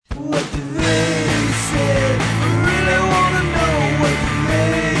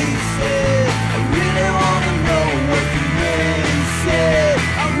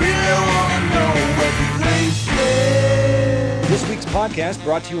podcast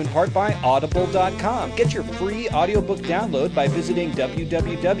brought to you in part by Audible.com. Get your free audiobook download by visiting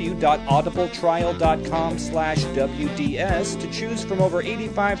www.audibletrial.com/WDS to choose from over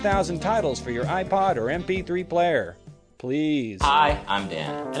 85,000 titles for your iPod or MP3 player. Please. Hi, I'm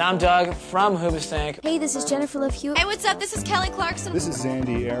Dan. And I'm Doug from Hoobastank. Hey, this is Jennifer Love Hewitt. Hey, what's up? This is Kelly Clarkson. This is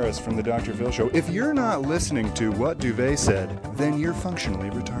Zandy Aris from The Dr. Phil Show. If you're not listening to What Duvet Said, then you're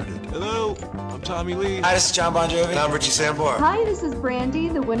functionally retarded. Hello, I'm Tommy Lee. Hi, this is John Bon Jovi. And I'm Richie Sambora. Hi, this is Brandy,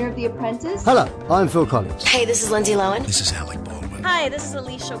 the winner of The Apprentice. Hello, I'm Phil Collins. Hey, this is Lindsay Lohan. This is Alec Baldwin. Hi, this is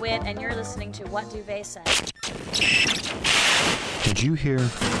Alicia Witt, and you're listening to What Duvet Said. Did you hear?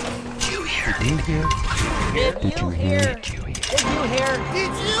 Did you hear? Did you hear? Did you hear?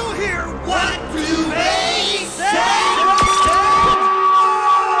 Did you hear What Duvet Said?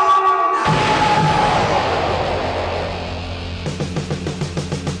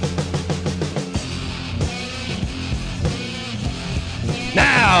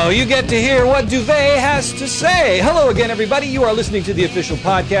 Now you get to hear what Duvet has to say. Hello again, everybody. You are listening to the official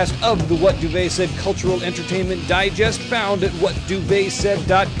podcast of the What Duvet Said Cultural Entertainment Digest, found at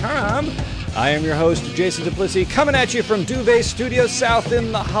whatduvetsaid.com. I am your host, Jason Duplessis, coming at you from Duvet Studios South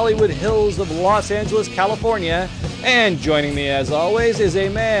in the Hollywood Hills of Los Angeles, California. And joining me, as always, is a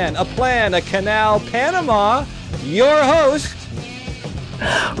man, a plan, a canal, Panama, your host,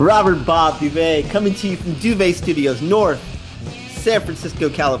 Robert Bob Duvet, coming to you from Duvet Studios North, San Francisco,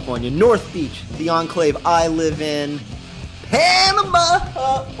 California, North Beach, the enclave I live in, Panama.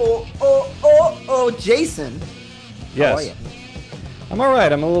 Jason. Yes. How are you? I'm all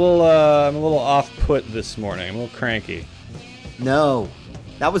right. I'm a little off-put this morning. I'm a little cranky. No,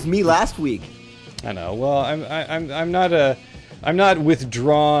 that was me last week. I know. Well, I'm not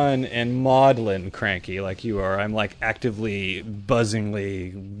withdrawn and maudlin cranky like you are. I'm like actively,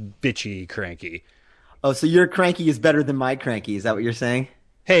 buzzingly, bitchy cranky. Oh, so your cranky is better than my cranky? Is that what you're saying?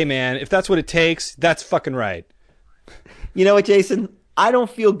 Hey, man, if that's what it takes, that's fucking right. You know what, Jason? I don't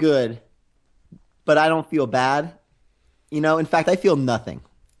feel good, but I don't feel bad. You know, in fact, I feel nothing.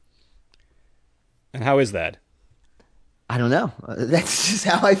 And how is that? I don't know. That's just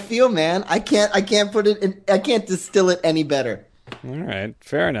how I feel, man. I can't put it in, I can't distill it any better. All right,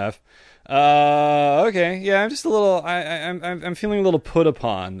 fair enough. Okay, yeah, I'm just a little. I'm feeling a little put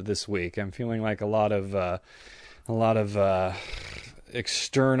upon this week. I'm feeling like a lot of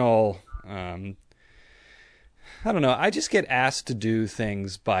external. I don't know. I just get asked to do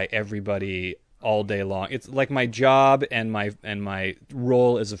things by everybody all day long. It's like my job and my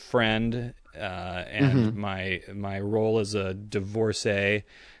role as a friend and my role as a divorcee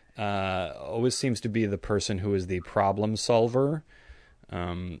always seems to be the person who is the problem solver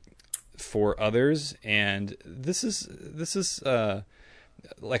for others, and this is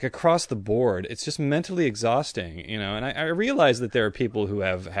like across the board. It's just mentally exhausting, you know. And I realize that there are people who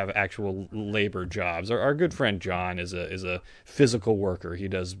have actual labor jobs. Our good friend John is a physical worker. He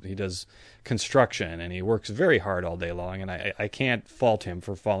does construction, and he works very hard all day long. And I can't fault him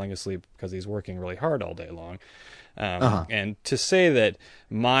for falling asleep because he's working really hard all day long. And to say that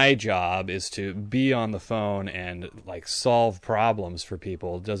my job is to be on the phone and like solve problems for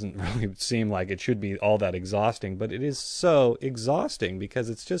people doesn't really seem like it should be all that exhausting, but it is so exhausting because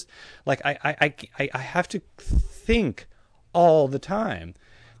it's just like I have to think all the time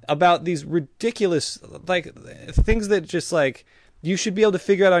about these ridiculous like things that just like you should be able to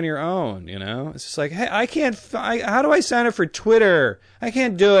figure out on your own, you know? It's just like, hey, how do I sign up for Twitter? I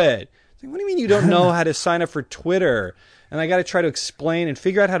can't do it. What do you mean you don't know how to sign up for Twitter? And I got to try to explain and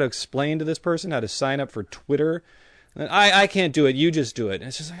figure out how to explain to this person how to sign up for Twitter. And I can't do it. You just do it. And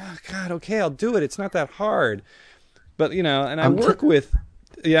it's just like, oh, God, okay, I'll do it. It's not that hard. But, you know, and I work with,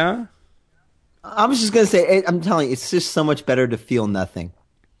 yeah? I was just going to say, I'm telling you, it's just so much better to feel nothing.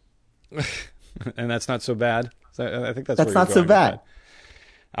 And that's not so bad? So I think that's not so bad.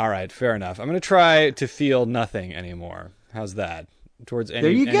 All right, fair enough. I'm going to try to feel nothing anymore. How's that? Towards there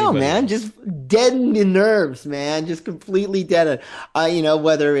you go, man. Just deaden the nerves, man. Just completely deaden. You know,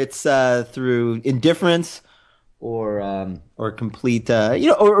 whether it's through indifference or complete,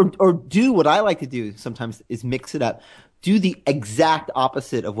 or do what I like to do sometimes is mix it up. Do the exact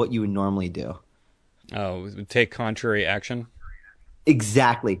opposite of what you would normally do. Oh, take contrary action.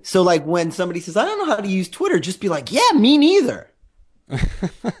 Exactly. So, like when somebody says, "I don't know how to use Twitter," just be like, "Yeah, me neither."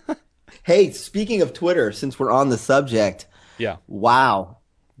 Hey, speaking of Twitter, since we're on the subject. Yeah. Wow.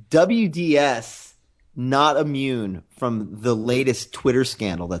 WDS not immune from the latest Twitter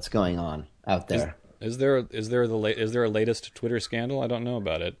scandal that's going on out there. Is there a latest Twitter scandal? I don't know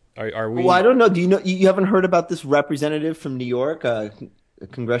about it. Are we? Well, I don't know. Do you know? You haven't heard about this representative from New York, a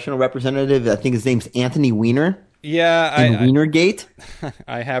congressional representative? I think his name's Anthony Weiner. Yeah, in Wienergate.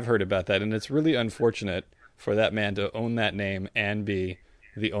 I have heard about that, and it's really unfortunate for that man to own that name and be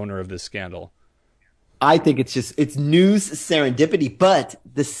the owner of this scandal. I think it's news serendipity. But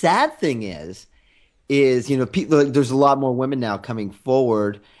the sad thing is people. There's a lot more women now coming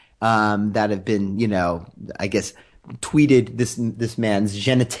forward that have been, I guess, tweeted this man's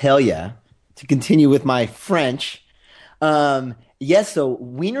genitalia. To continue with my French, yes. So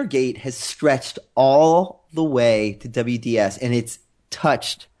Wienergate has stretched all the way to WDS, and it's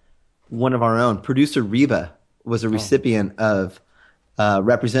touched one of our own. Producer Reba was a recipient of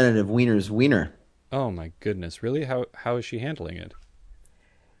Representative Wiener's wiener. Oh my goodness! Really? How is she handling it?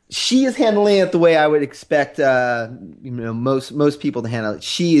 She is handling it the way I would expect, most people to handle it.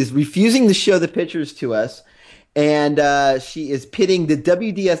 She is refusing to show the pictures to us, and she is pitting the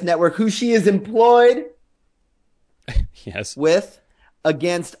WDS network, who she is employed yes. with,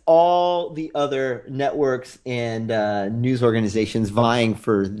 against all the other networks and news organizations vying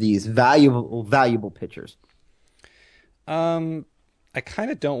for these valuable pictures. I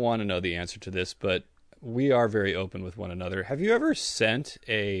kind of don't want to know the answer to this, but we are very open with one another. Have you ever sent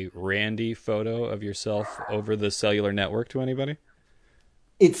a Randy photo of yourself over the cellular network to anybody?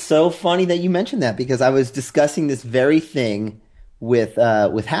 It's so funny that you mentioned that, because I was discussing this very thing with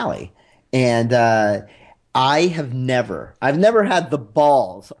Hallie, and I've never had the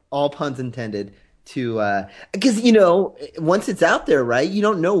balls, all puns intended, to because once it's out there, right, you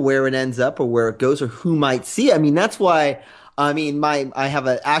don't know where it ends up or where it goes or who might see it. I mean, that's why. I mean, I have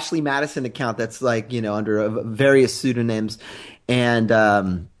an Ashley Madison account that's under various pseudonyms, and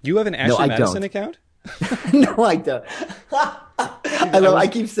you have an Ashley Madison account? No, I don't. I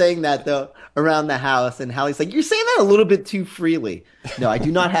keep saying that though around the house, and Hallie's like, "You're saying that a little bit too freely." No, I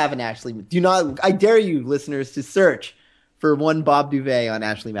do not have an Ashley. I dare you, listeners, to search for one Bob Duvet on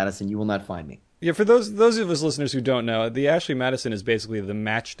Ashley Madison. You will not find me. Yeah, for those of us listeners who don't know, the Ashley Madison is basically the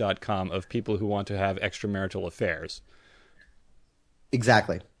Match.com of people who want to have extramarital affairs.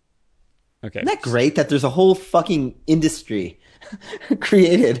 Exactly. Okay. Isn't that great that there's a whole fucking industry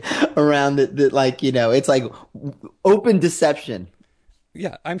created around it that, it's like open deception.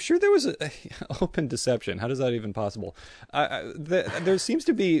 Yeah, I'm sure there was open deception. How is that even possible? There seems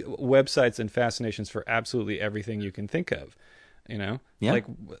to be websites and fascinations for absolutely everything you can think of. Yeah.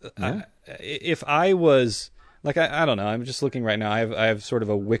 If I was... I don't know. I'm just looking right now. I have sort of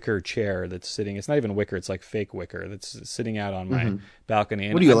a wicker chair that's sitting. It's not even wicker. It's like fake wicker that's sitting out on my balcony.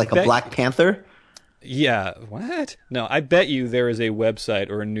 And what are you, like a Black Panther? Yeah. What? No, I bet you there is a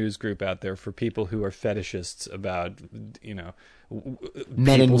website or a news group out there for people who are fetishists about,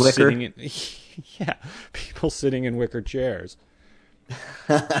 men in wicker. Yeah, people sitting in wicker chairs.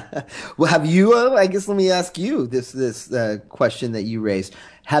 Well, have you? I guess let me ask you this question that you raised.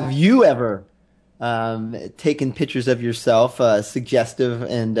 Have you ever taken pictures of yourself, suggestive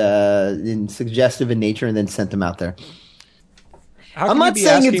in nature, and then sent them out there? I'm not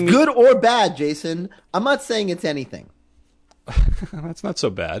saying it's good or bad, Jason. I'm not saying it's anything. That's not so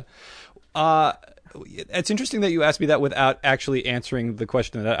bad. It's interesting that you asked me that without actually answering the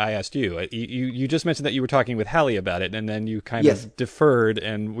question that I asked you. You just mentioned that you were talking with Hallie about it, and then you kind of deferred,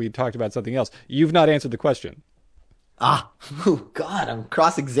 and we talked about something else. You've not answered the question. Oh, God, I'm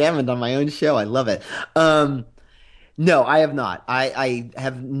cross-examined on my own show. I love it. No, I have not. I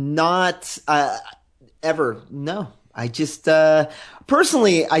have not ever. No, I just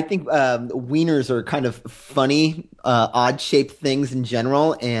personally, I think wieners are kind of funny, odd-shaped things in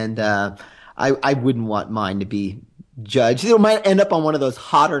general, and I wouldn't want mine to be judged. It might end up on one of those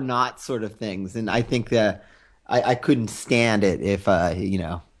hot or not sort of things, and I think that I couldn't stand it if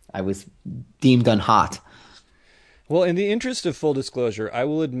I was deemed unhot. Well, in the interest of full disclosure, I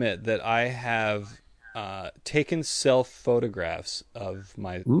will admit that I have taken self-photographs of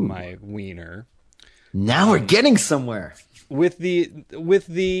my wiener. Now we're getting somewhere. With the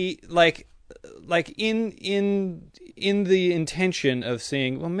like in the intention of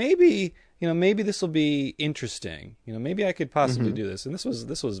saying, well, maybe this will be interesting. Maybe I could possibly do this. And this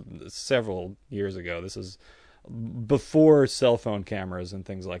was several years ago. This is before cell phone cameras and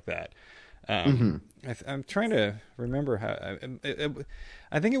things like that. I'm trying to remember how.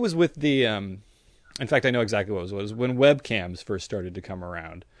 I think it was with the. In fact, I know exactly what it was when webcams first started to come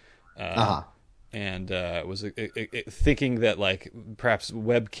around, and was thinking that like perhaps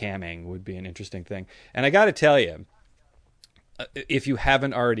webcamming would be an interesting thing. And I got to tell you, if you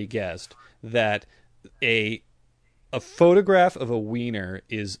haven't already guessed, that a photograph of a wiener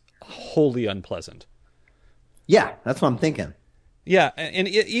is wholly unpleasant. Yeah, that's what I'm thinking. Yeah, and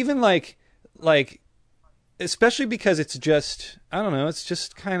even like, especially because it's just, I don't know, it's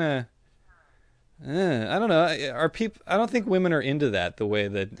just kind of, I don't know. Are people? I don't think women are into that the way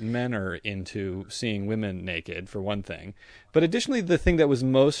that men are into seeing women naked, for one thing. But additionally, the thing that was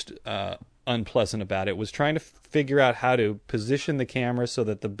most unpleasant about it was trying to figure out how to position the camera so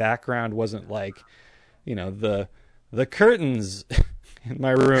that the background wasn't like, the curtains in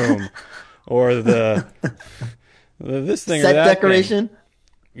my room or the this thing set or that decoration. Thing.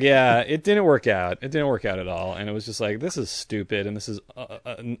 Yeah, it didn't work out. It didn't work out at all, and it was just like, this is stupid, and this is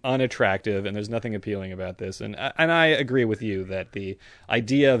unattractive, and there's nothing appealing about this. And I agree with you that the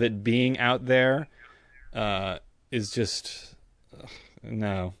idea of it being out there is just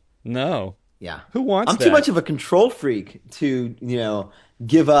no. Yeah, who wants? I'm that? too much of a control freak to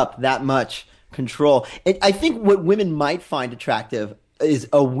give up that much control. I think what women might find attractive is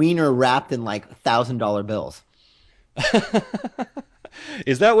a wiener wrapped in like $1,000 bills.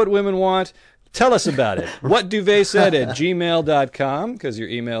 Is that what women want? Tell us about it. whatduvetsaid@gmail.com, because your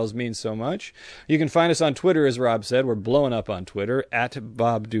emails mean so much. You can find us on Twitter, as Rob said. We're blowing up on Twitter,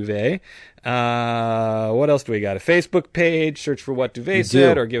 @BobDuvet. What else do we got? A Facebook page. Search for What Duvet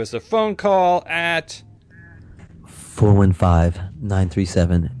Said, or give us a phone call at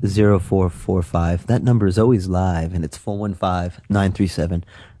 415-937-0445. That number is always live, and it's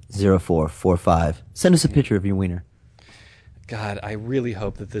 415-937-0445. Send us a picture of your wiener. God, I really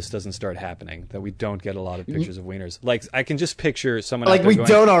hope that this doesn't start happening, that we don't get a lot of pictures of wieners. Like, I can just picture someone out like there we going,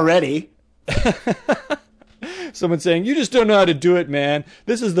 don't already. Someone saying, "You just don't know how to do it, man.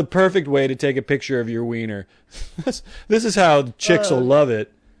 This is the perfect way to take a picture of your wiener. This is how chicks will love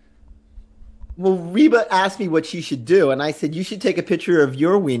it." Well, Reba asked me what she should do, and I said, you should take a picture of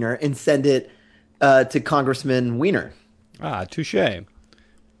your wiener and send it to Congressman Wiener. Ah, touche.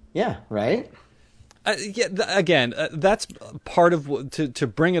 Yeah, right? That's part of to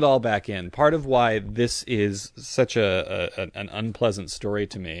bring it all back in. Part of why this is such an unpleasant story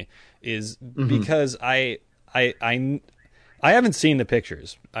to me is because I haven't seen the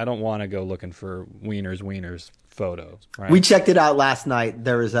pictures. I don't want to go looking for wieners photos. Right? We checked it out last night.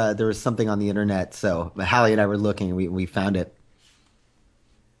 There was something on the internet, so Hallie and I were looking, and we found it.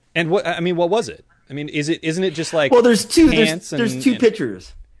 And what was it? I mean, isn't it just like, well, there's two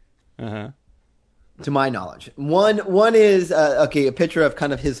pictures. Uh-huh. To my knowledge, one is a picture of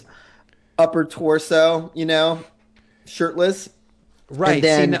kind of his upper torso, shirtless. Right.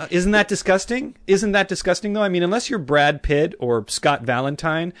 Then, now, isn't that disgusting? Isn't that disgusting though? I mean, unless you're Brad Pitt or Scott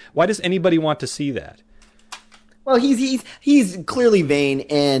Valentine, why does anybody want to see that? Well, he's clearly vain,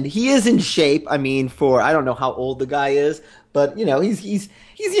 and he is in shape. I mean, I don't know how old the guy is, but he's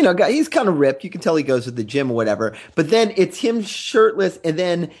kind of ripped. You can tell he goes to the gym or whatever. But then it's him shirtless, and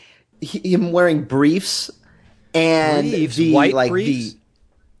then him wearing briefs and white briefs?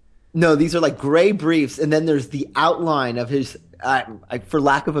 No, these are like gray briefs, and then there's the outline of his, for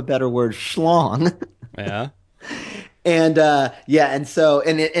lack of a better word, schlong. Yeah. And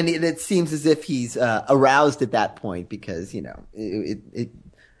it seems as if he's aroused at that point because the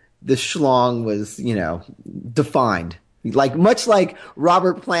schlong was defined, much like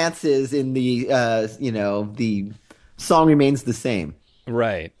Robert Plant's is in the the song remains the same.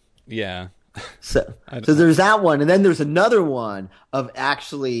 Right. Yeah. So there's that one, and then there's another one of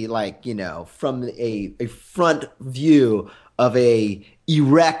actually from a front view of a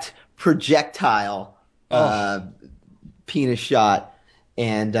erect projectile penis shot,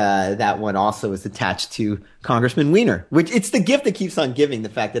 and that one also is attached to Congressman Wiener, which it's the gift that keeps on giving, the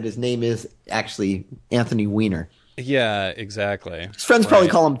fact that his name is actually Anthony Weiner. Yeah, exactly. His friends probably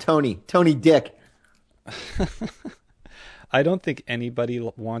call him Tony Dick. I don't think anybody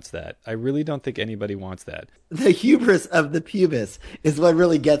wants that. I really don't think anybody wants that. The hubris of the pubis is what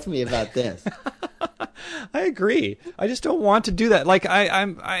really gets me about this. I agree. I just don't want to do that. Like I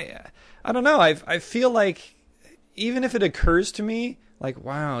don't know. I feel like even if it occurs to me, like,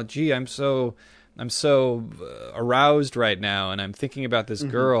 wow, gee, I'm so aroused right now, and I'm thinking about this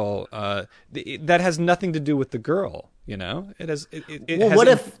girl. That has nothing to do with the girl. It has. What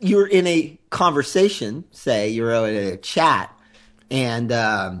if you're in a conversation? Say you're in a chat, and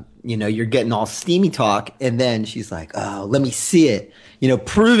you're getting all steamy talk, and then she's like, "Oh, let me see it.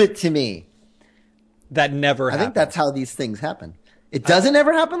 Prove it to me." That never happens. I think that's how these things happen. It doesn't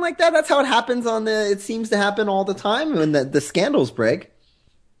ever happen like that. That's how it happens it seems to happen all the time when the scandals break.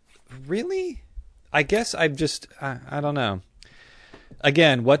 Really? I guess I'm just, I don't know.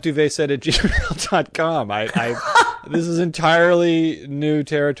 Again, whatduvetsaid@gmail.com. This is entirely new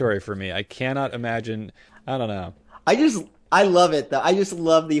territory for me. I cannot imagine. I don't know. I love it though. I just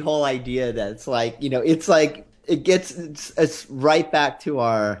love the whole idea that it's like, it's like, it's right back to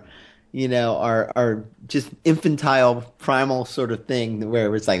our, are just infantile, primal sort of thing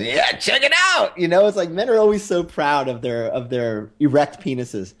where it's like, yeah, check it out. It's like men are always so proud of their erect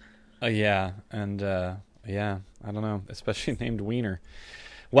penises. Yeah, and yeah, I don't know, especially named Wiener.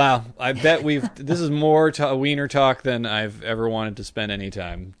 Wow, I bet this is more wiener talk than I've ever wanted to spend any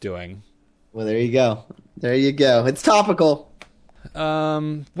time doing. Well, there you go. It's topical.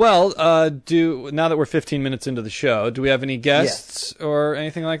 Now that we're 15 minutes into the show, do we have any guests or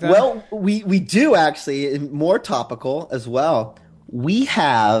anything like that? Well, we do actually, more topical as well. We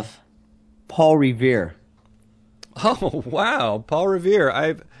have Paul Revere. Oh, wow, Paul Revere.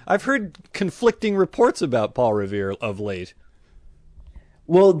 I've heard conflicting reports about Paul Revere of late.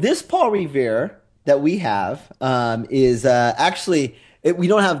 Well, this Paul Revere that we have is actually we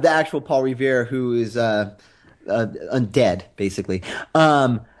don't have the actual Paul Revere who is undead, basically.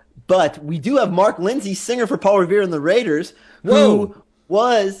 But we do have Mark Lindsay, singer for Paul Revere and the Raiders, who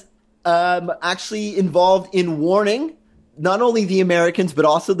was actually involved in warning not only the Americans but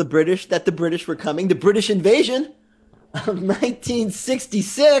also the British that the British were coming. The British invasion of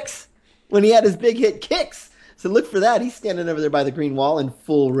 1966 when he had his big hit Kicks. So look for that. He's standing over there by the green wall in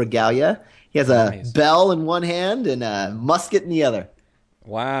full regalia. He has a bell in one hand and a musket in the other.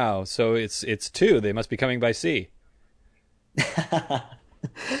 Wow. So it's two. They must be coming by sea.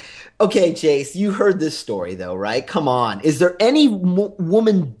 Okay, Chase, you heard this story, though, right? Come on. Is there any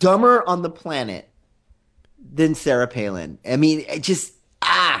woman dumber on the planet than Sarah Palin? I mean,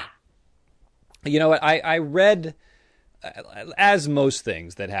 You know what? I read, as most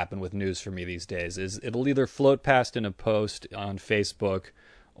things that happen with news for me these days, is it'll either float past in a post on Facebook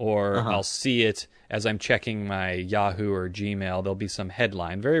or I'll see it as I'm checking my Yahoo or Gmail. There'll be some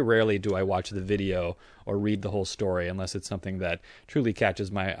headline. Very rarely do I watch the video or read the whole story unless it's something that truly catches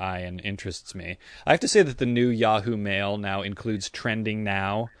my eye and interests me. I have to say that the new Yahoo Mail now includes trending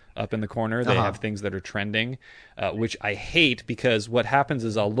now up in the corner. They have things that are trending, which I hate because what happens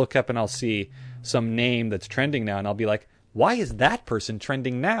is I'll look up and I'll see some name that's trending now and I'll be like, why is that person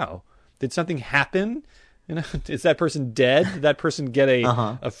trending now? Did something happen? Is that person dead? Did that person get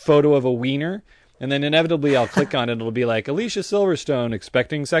a photo of a wiener? And then inevitably I'll click on it and it'll be like, Alicia Silverstone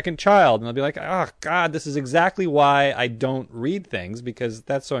expecting second child. And I'll be like, oh, God, this is exactly why I don't read things because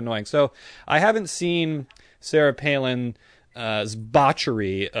that's so annoying. So I haven't seen Sarah Palin's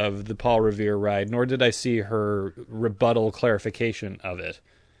botchery of the Paul Revere ride, nor did I see her rebuttal clarification of it.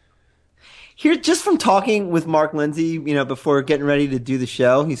 Here, just from talking with Mark Lindsay, before getting ready to do the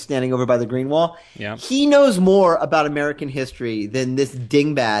show, he's standing over by the green wall. Yeah. He knows more about American history than this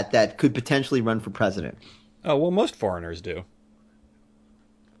dingbat that could potentially run for president. Oh, well, most foreigners do.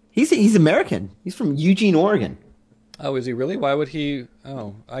 He's American. He's from Eugene, Oregon. Oh, is he really? Why would he?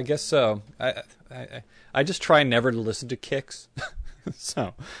 Oh, I guess so. I just try never to listen to Kicks.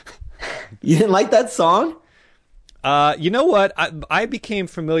 So. You didn't like that song? You know what? I became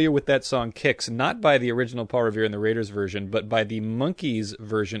familiar with that song Kicks, not by the original Paul Revere and the Raiders version, but by the Monkees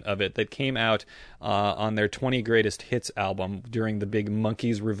version of it that came out on their 20 Greatest Hits album during the big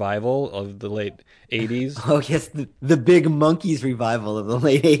Monkees revival of the late 80s. Oh, yes, the big Monkees revival of the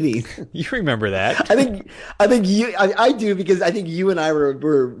late 80s. You remember that? I do because I think you and I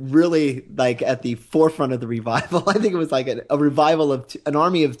were really like at the forefront of the revival. I think it was like a revival of an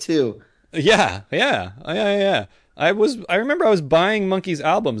army of two. Yeah. I remember I was buying Monkees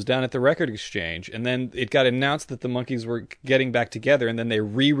albums down at the Record Exchange, and then it got announced that the Monkees were getting back together, and then they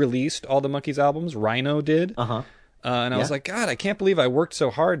re-released all the Monkees albums. Rhino did. And I was like, God, I can't believe I worked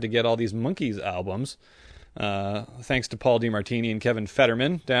so hard to get all these Monkees albums. Thanks to Paul DeMartini and Kevin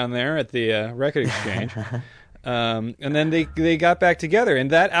Fetterman down there at the Record Exchange. And then they got back together,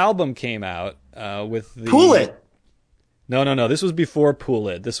 and that album came out with the... Pull It! No. This was before Pool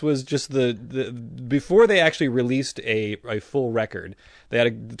It. This was just the before they actually released a full record. They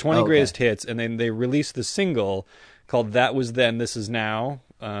had the 20 Greatest Hits, and then they released the single called That Was Then, This Is Now,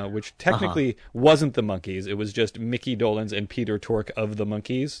 which technically wasn't the Monkees. It was just Mickey Dolenz and Peter Tork of the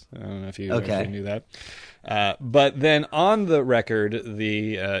Monkees. I don't know if you actually knew that. But then on the record,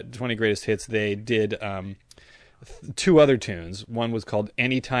 the 20 Greatest Hits, they did two other tunes. One was called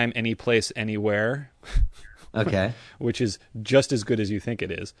Anytime, Anyplace, Anywhere. Okay. Which is just as good as you think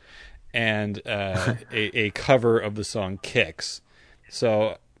it is. And a cover of the song Kicks.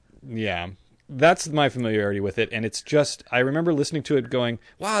 So, yeah, that's my familiarity with it. And it's just, I remember listening to it going,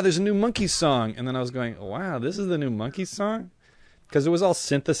 wow, there's a new Monkees song. And then I was going, wow, this is the new Monkees song? Because it was all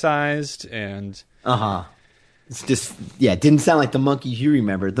synthesized and... It's just, it didn't sound like the Monkees you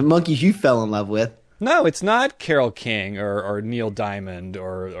remember. The Monkees you fell in love with. No, it's not Carole King or Neil Diamond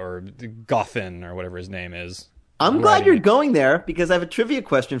or Goffin or whatever his name is. I'm glad writing you're it. going there because I have a trivia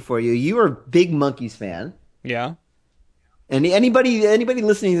question for you. You are a big Monkees fan. Yeah. And anybody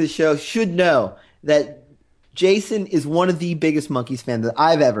listening to the show should know that Jason is one of the biggest Monkees fans that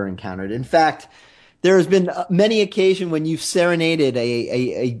I've ever encountered. In fact, there has been many occasions when you've serenaded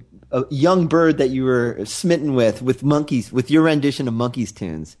a young bird that you were smitten with Monkees, with your rendition of Monkees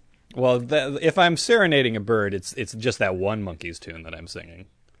tunes. Well, if I'm serenading a bird, it's just that one Monkees tune that I'm singing.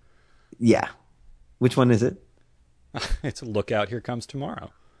 Yeah. Which one is it? It's Look Out, Here Comes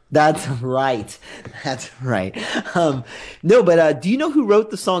Tomorrow. That's right. That's right. No, but do you know who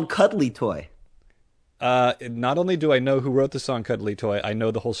wrote the song Cuddly Toy? Not only do I know who wrote the song Cuddly Toy, I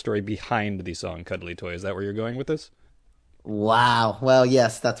know the whole story behind the song Cuddly Toy. Is that where you're going with this? Wow. Well,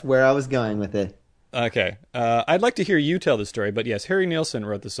 yes, that's where I was going with it. Okay. I'd like to hear you tell the story, but yes, Harry Nilsson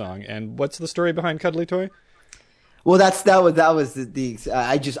wrote the song. And what's the story behind Cuddly Toy? Well, that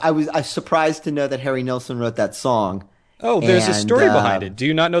was I was surprised to know that Harry Nilsson wrote that song. Oh, there's a story behind it. Do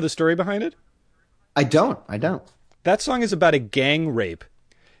you not know the story behind it? I don't. That song is about a gang rape.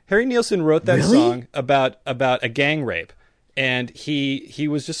 Harry Nilsson wrote that Really? song about a gang rape, and he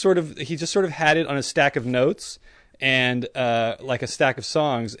just sort of had it on a stack of notes and like a stack of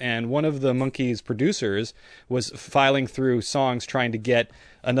songs. And one of the Monkees producers was filing through songs trying to get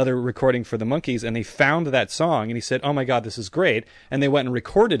another recording for the Monkees, and they found that song, and he said, "Oh my God, this is great!" And they went and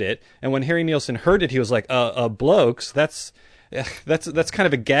recorded it. And when Harry Nilsson heard it, he was like, "Blokes, that's kind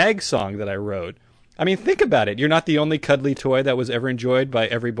of a gag song that I wrote." I mean, think about it. You're not the only cuddly toy that was ever enjoyed by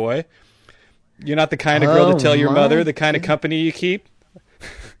every boy. You're not the kind of girl to tell your mother the kind of company you keep.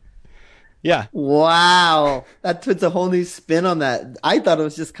 Yeah. Wow. That puts a whole new spin on that. I thought it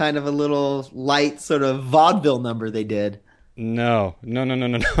was just kind of a little light sort of vaudeville number they did. No. No,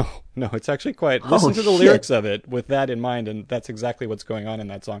 it's actually quite... Listen to the shit. lyrics of it with that in mind, and that's exactly what's going on in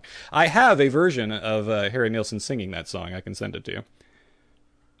that song. I have a version of Harry Nilsson singing that song. I can send it to you.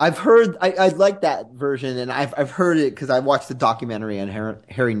 I've heard, I like that version, and I've heard it because I watched the documentary on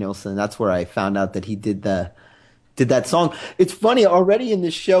Harry Nilsson. That's where I found out that he did that song. It's funny, already in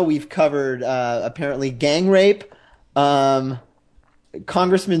this show we've covered apparently gang rape, Congressman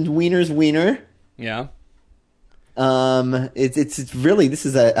Wiener's Wiener. Yeah. It's really, this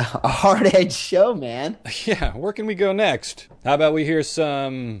is a hard edge show, man. Yeah, where can we go next? How about we hear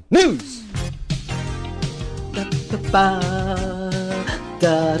some news?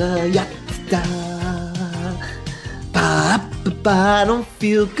 I don't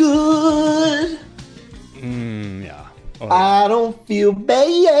feel good. Yeah. Oh, I don't feel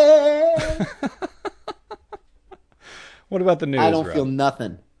bad. what about the news, I don't Rob? feel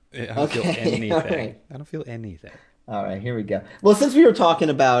nothing. I don't feel anything. All right. I don't feel anything. All right, here we go. Well, since we were talking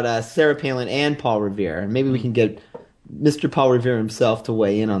about Sarah Palin and Paul Revere, maybe we can get Mr. Paul Revere himself to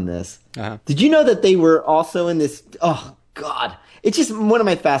weigh in on this. Uh-huh. Did you know that they were also in this? Oh, God. It's just one of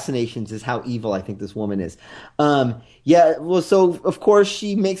my fascinations is how evil I think this woman is. Yeah, well, so, of course,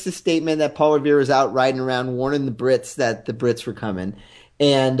 she makes a statement that Paul Revere was out riding around warning the Brits that the Brits were coming.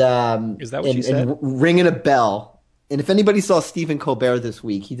 And Is that what she said? And ringing a bell. And if anybody saw Stephen Colbert this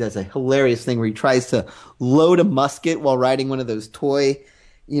week, he does a hilarious thing where he tries to load a musket while riding one of those toy,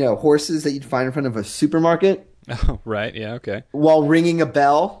 horses that you'd find in front of a supermarket. Oh, right. Yeah, okay. While ringing a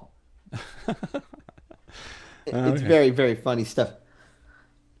bell. It's Okay. very, very funny stuff.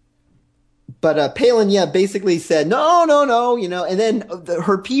 But Palin, basically said, no, and then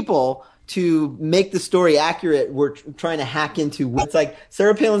her people, to make the story accurate, were trying to hack into it's like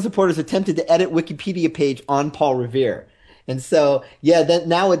Sarah Palin supporters attempted to edit Wikipedia page on Paul Revere. And so, then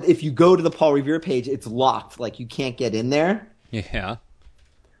now if you go to the Paul Revere page, it's locked. Like, you can't get in there. Yeah.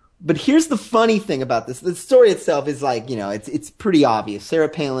 But here's the funny thing about this. The story itself is like, it's pretty obvious. Sarah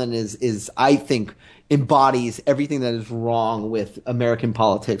Palin is I think, embodies everything that is wrong with American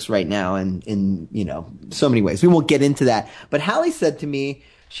politics right now and in, so many ways. We won't get into that. But Hallie said to me,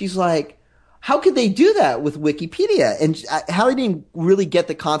 she's like, how could they do that with Wikipedia? And Hallie didn't really get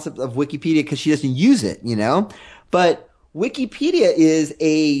the concept of Wikipedia because she doesn't use it, But Wikipedia is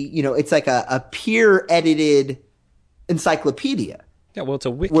it's like a peer-edited encyclopedia. Yeah, well, it's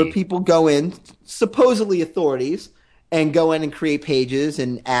a wiki. Where people go in, supposedly authorities, and go in and create pages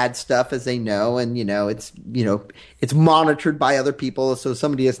and add stuff as they know. And, it's monitored by other people. So if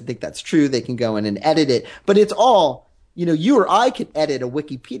somebody doesn't think that's true, they can go in and edit it. But it's all, you or I can edit a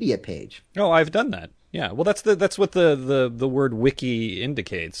Wikipedia page. Oh, I've done that. Yeah. Well, that's what the word wiki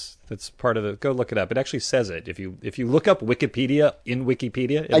indicates. That's part of the. Go look it up. It actually says it. If you look up Wikipedia in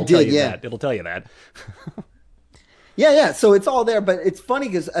Wikipedia, it'll tell you that. It'll tell you that. Yeah. So it's all there. But it's funny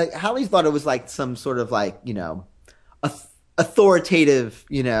because Hallie thought it was like some sort of like, authoritative,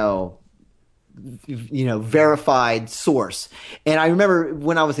 verified source. And I remember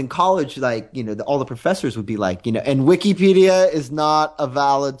when I was in college, like, all the professors would be like, and Wikipedia is not a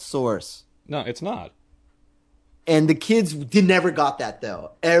valid source. No, it's not. And the kids never got that,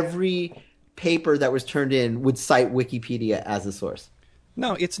 though. Every paper that was turned in would cite Wikipedia as a source.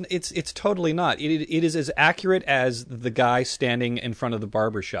 No, it's totally not. It is as accurate as the guy standing in front of the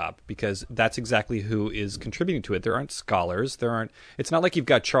barber shop, because that's exactly who is contributing to it. There aren't scholars. It's not like you've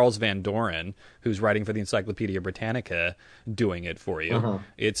got Charles Van Doren, who's writing for the Encyclopedia Britannica, doing it for you. Uh-huh.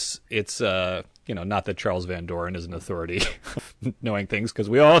 It's not that Charles Van Doren is an authority knowing things, because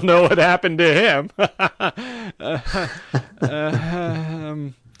we all know what happened to him.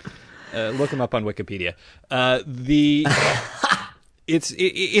 Look him up on Wikipedia.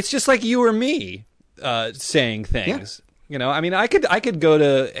 It's just like you or me saying things. Yeah. I mean, I could go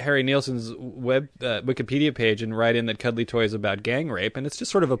to Harry Nielsen's Wikipedia page and write in that cuddly toy is about gang rape, and it's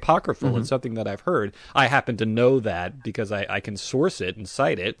just sort of apocryphal. Mm-hmm. It's something that I've heard. I happen to know that because I can source it and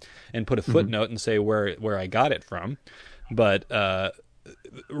cite it and put a footnote and say where I got it from. But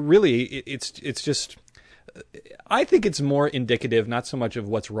really, it's just. I think it's more indicative, not so much of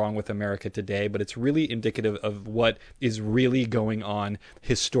what's wrong with America today, but it's really indicative of what is really going on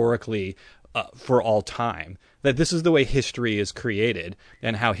historically for all time. That this is the way history is created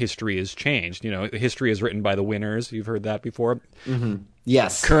and how history is changed. History is written by the winners. You've heard that before. Mm-hmm.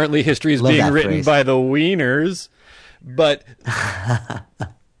 Yes. Currently, history is being written by the wieners. But...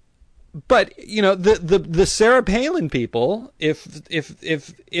 But the Sarah Palin people, if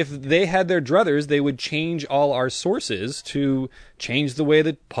they had their druthers, they would change all our sources to change the way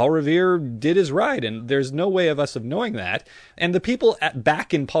that Paul Revere did his ride, and there's no way of us of knowing that. And the people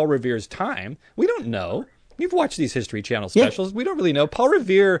back in Paul Revere's time, we don't know. You've watched these History Channel specials. Yeah. We don't really know. Paul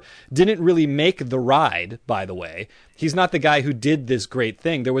Revere didn't really make the ride, by the way. He's not the guy who did this great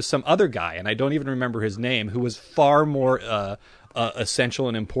thing. There was some other guy, and I don't even remember his name, who was far more essential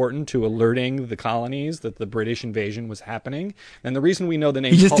and important to alerting the colonies that the British invasion was happening. And the reason we know the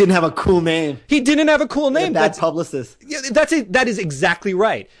name... He just didn't have a cool name. He didn't have a cool name. Bad publicist. Yeah, that is exactly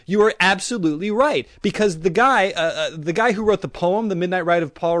right. You are absolutely right. Because the guy who wrote the poem, The Midnight Ride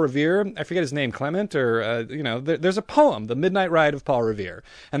of Paul Revere, I forget his name, Clement, or, there's a poem, The Midnight Ride of Paul Revere.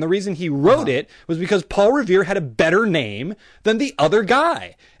 And the reason he wrote it was because Paul Revere had a better name than the other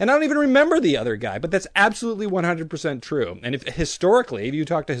guy. And I don't even remember the other guy, but that's absolutely 100% true. And historically, if you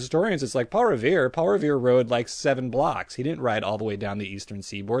talk to historians, it's like Paul Revere rode like 7 blocks. He didn't ride all the way down the eastern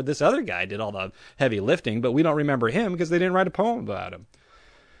seaboard. This other guy did all the heavy lifting, but we don't remember him because they didn't write a poem about him.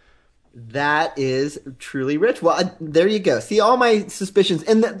 That is truly rich. Well, there you go. See, all my suspicions,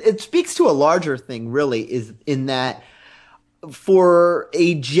 and it speaks to a larger thing, really, is in that for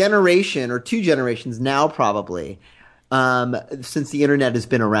a generation or 2 generations now, probably, since the internet has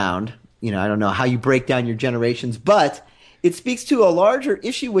been around, I don't know how you break down your generations, but it speaks to a larger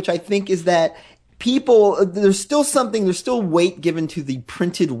issue, which I think is that there's still weight given to the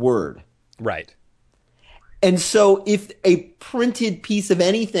printed word. Right. And so if a printed piece of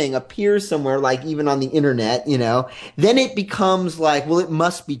anything appears somewhere, like even on the internet, then it becomes like, well, it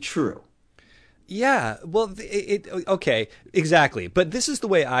must be true. Yeah, well, okay, exactly. But this is the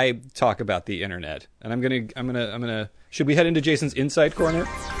way I talk about the internet. And I'm gonna, should we head into Jason's Insight Corner?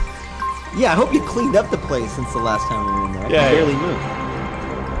 Yeah, I hope you cleaned up the place since the last time we were in there. I barely moved.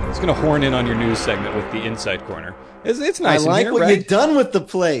 I was going to horn in on your news segment with the Insight Corner. It's nice in here, right? I like what you've done with the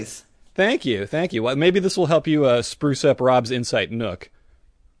place. Thank you. Well, maybe this will help you spruce up Rob's Insight Nook.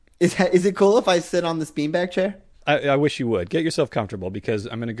 Is it cool if I sit on this beanbag chair? I wish you would. Get yourself comfortable, because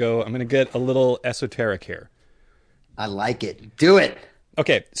I'm going to get a little esoteric here. I like it. Do it.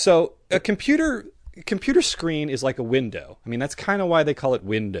 Okay, so a computer screen is like a window. I mean, that's kind of why they call it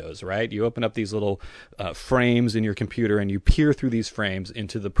Windows, right? You open up these little frames in your computer, and you peer through these frames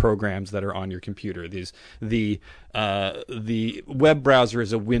into the programs that are on your computer. The web browser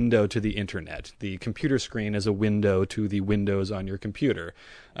is a window to the internet. The computer screen is a window to the windows on your computer.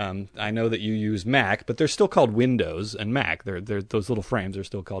 I know that you use Mac, but they're still called Windows and Mac. Those little frames are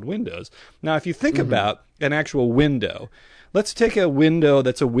still called Windows. Now, if you think about an actual window, let's take a window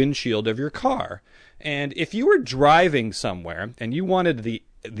that's a windshield of your car. And if you were driving somewhere and you wanted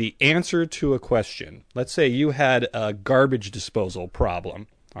the answer to a question, let's say you had a garbage disposal problem,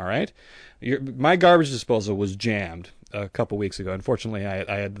 all right? My garbage disposal was jammed a couple weeks ago. Unfortunately,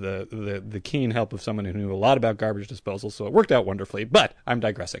 I had the keen help of someone who knew a lot about garbage disposal, so it worked out wonderfully, but I'm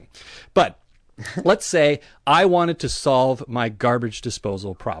digressing. But let's say I wanted to solve my garbage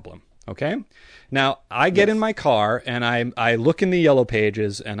disposal problem. Okay? Now, I get in my car, and I look in the yellow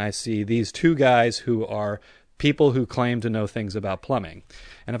pages, and I see these 2 guys who are people who claim to know things about plumbing.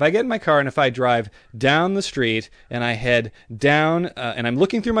 And if I get in my car and if I drive down the street and I head down and I'm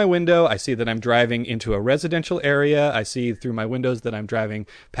looking through my window, I see that I'm driving into a residential area. I see through my windows that I'm driving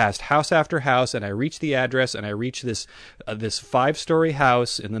past house after house, and I reach the address and I reach this 5-story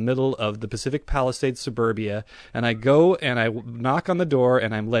house in the middle of the Pacific Palisades suburbia, and I go and I knock on the door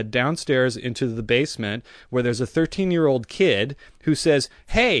and I'm led downstairs into the basement where there's a 13-year-old kid who says,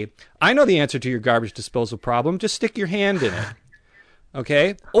 "Hey, I know the answer to your garbage disposal problem. Just stick your hand in it."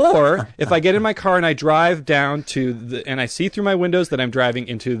 Okay? Or if I get in my car and I drive down and I see through my windows that I'm driving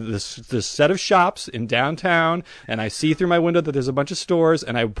into this set of shops in downtown, and I see through my window that there's a bunch of stores,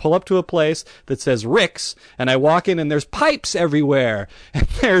 and I pull up to a place that says Rick's, and I walk in and there's pipes everywhere. And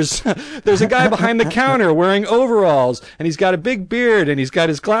there's a guy behind the counter wearing overalls, and he's got a big beard, and he's got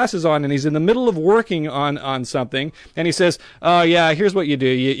his glasses on, and he's in the middle of working on something, and he says, "Oh yeah, here's what you do.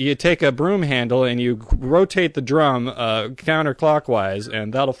 You take a broom handle and you rotate the drum counterclockwise,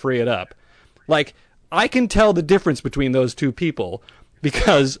 and that'll free it up." Like, I can tell the difference between those two people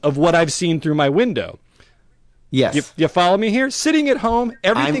because of what I've seen through my window. Yes. You follow me here? Sitting at home,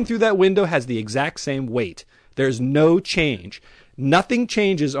 everything through that window has the exact same weight. There's no change. Nothing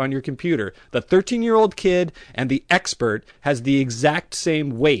changes on your computer. The 13-year-old kid and the expert has the exact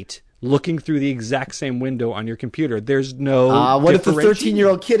same weight looking through the exact same window on your computer. There's no what if the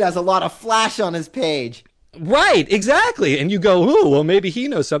 13-year-old kid has a lot of flash on his page? Right, exactly. And you go, "Ooh, well, maybe he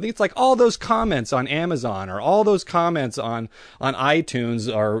knows something." It's like all those comments on Amazon or all those comments on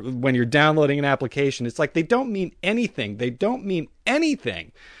iTunes or when you're downloading an application. It's like they don't mean anything. They don't mean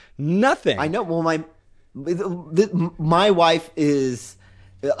anything. Nothing. I know. Well, my wife is,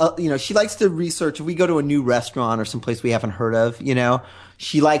 she likes to research. If we go to a new restaurant or someplace we haven't heard of,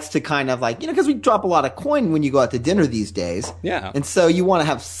 she likes to kind of like, because we drop a lot of coin when you go out to dinner these days. Yeah. And so you want to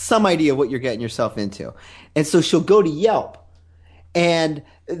have some idea of what you're getting yourself into. And so she'll go to Yelp. And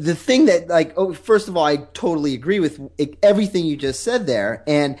the thing that, first of all, I totally agree with everything you just said there.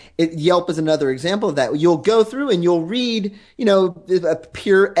 And Yelp is another example of that. You'll go through and you'll read,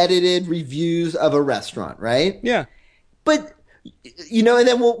 pure edited reviews of a restaurant, right? Yeah. But and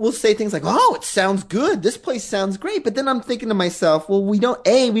then we'll say things like, "Oh, it sounds good. This place sounds great." But then I'm thinking to myself, well, we don't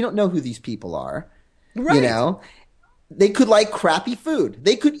know who these people are. Right. They could like crappy food.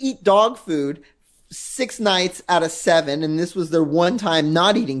 They could eat dog food 6 nights out of 7, and this was their one time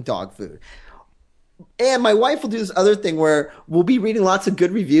not eating dog food. And my wife will do this other thing where we'll be reading lots of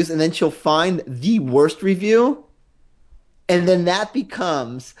good reviews, and then she'll find the worst review. And then that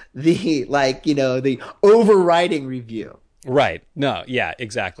becomes the overriding review. Right. No, yeah,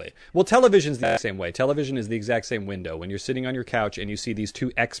 exactly. Well, television's the same way. Television is the exact same window. When you're sitting on your couch and you see these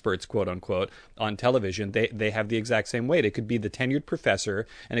two experts, quote unquote, on television, they have the exact same weight. It could be the tenured professor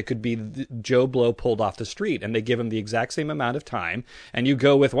and it could be Joe Blow pulled off the street, and they give him the exact same amount of time. And you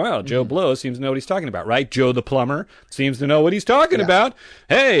go with, wow, Joe Blow seems to know what he's talking about, right? Joe the plumber seems to know what he's talking about.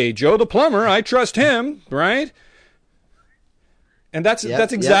 Hey, Joe the plumber, I trust him, right? And that's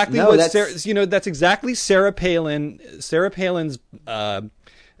exactly that's exactly Sarah Palin's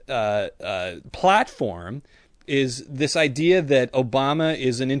platform is this idea that Obama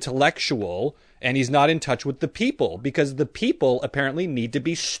is an intellectual and he's not in touch with the people because the people apparently need to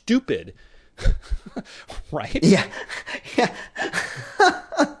be stupid. Right? Yeah.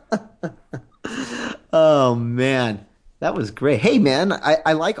 Oh man. That was great. Hey man,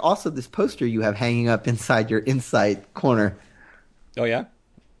 I like also this poster you have hanging up inside your Insight corner. Oh, yeah?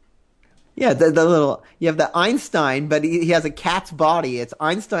 Yeah, the little – you have the Einstein, but he has a cat's body. It's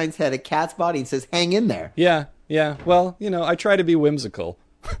Einstein's head, a cat's body, and says, "Hang in there." Yeah. Well, I try to be whimsical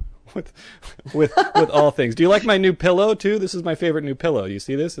with all things. Do you like my new pillow, too? This is my favorite new pillow. You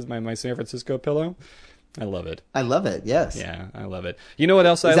see this? This is my San Francisco pillow. I love it. I love it, yes. Yeah, I love it. You know what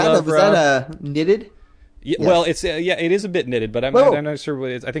else I love, Is that knitted? Yeah, yes. Well, it's it is a bit knitted, but I'm not sure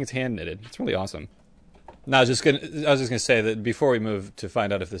what it is. I think it's hand knitted. It's really awesome. No, I was just gonna say that before we move to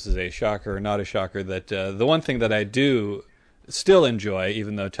find out if this is a shocker or not a shocker, that the one thing that I do still enjoy,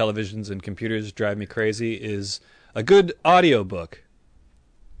 even though televisions and computers drive me crazy, is a good audiobook.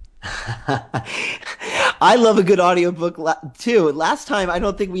 I love a good audiobook too. Last time, I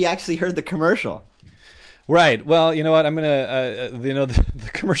don't think we actually heard the commercial. Right. Well, you know what? I'm gonna,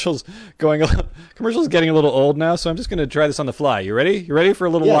 the commercial's getting a little old now, so I'm just gonna try this on the fly. You ready? You ready for a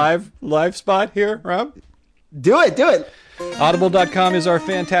little live spot here, Rob? Do it. Audible.com is our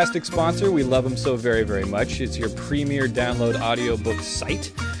fantastic sponsor. We love them so very, very much. It's your premier download audiobook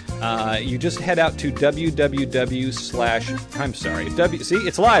site. You just head out to see,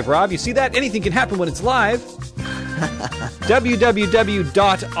 it's live, Rob. You see that? Anything can happen when it's live.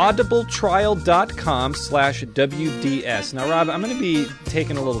 www.audibletrial.com/WDS. Now, Rob, I'm going to be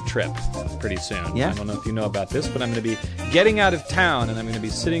taking a little trip pretty soon. Yeah. I don't know if you know about this, but I'm going to be getting out of town, and I'm going to be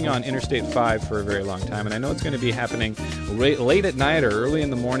sitting on Interstate 5 for a very long time, and I know it's going to be happening late at night or early in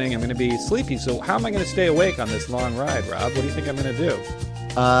the morning. I'm going to be sleepy, so how am I going to stay awake on this long ride, Rob? What do you think I'm going to do?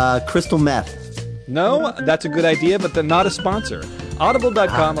 Crystal meth. No, that's a good idea, but they're not a sponsor.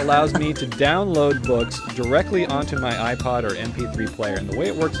 Audible.com allows me to download books directly onto my iPod or MP3 player. And the way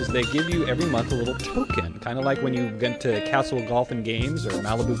it works is they give you every month a little token, kind of like when you went to Castle Golf and Games or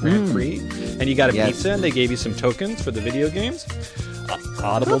Malibu Grand Prix, and you got a pizza and they gave you some tokens for the video games.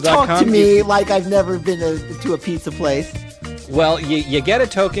 Audible.com. Don't talk to me like I've never been to a pizza place. Well, you get a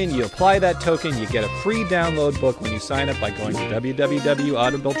token, you apply that token, you get a free download book when you sign up by going to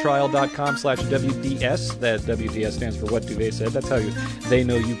www.audibletrial.com/WDS. That WDS stands for What Duvet Said. That's how they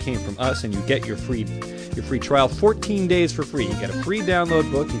know you came from us, and you get your free trial, 14 days for free. You get a free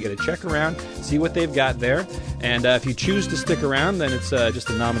download book, you get to check around, see what they've got there, and if you choose to stick around, then it's just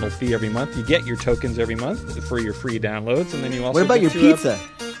a nominal fee every month. You get your tokens every month for your free downloads, and then you also What about your pizza?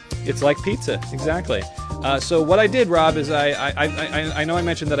 It's like pizza, exactly. So what I did, Rob, is I know I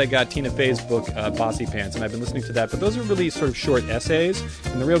mentioned that I got Tina Fey's book, Bossy Pants, and I've been listening to that, but those are really sort of short essays,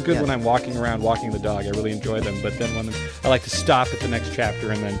 and they're real good when I'm walking around, walking the dog. I really enjoy them, but then when I like to stop at the next chapter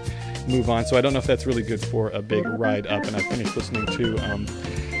and then move on, so I don't know if that's really good for a big ride up, and I finished listening to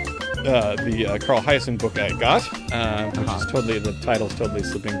the Carl Hyacin book I got, which is totally, the title's totally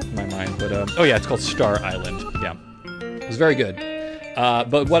slipping my mind, but it's called Star Island. Yeah, it was very good.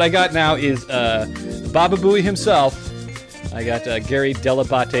 But what I got now is Baba Booey himself. I got Gary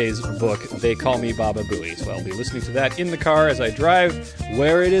Delabate's book, They Call Me Baba Booey. So I'll be listening to that in the car as I drive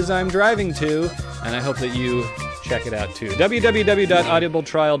where it is I'm driving to, and I hope that you check it out too.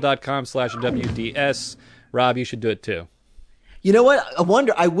 www.audibletrial.com/WDS. Rob, you should do it too. You know what?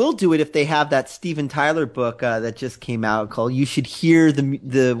 I will do it if they have that Steven Tyler book that just came out called "You Should Hear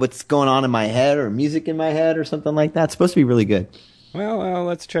the What's Going On in My Head" or "Music in My Head" or something like that. It's supposed to be really good. Well,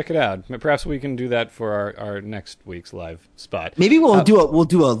 let's check it out. Perhaps we can do that for our next week's live spot. Maybe we'll do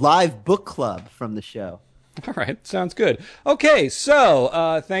a live book club from the show. All right, sounds good. Okay,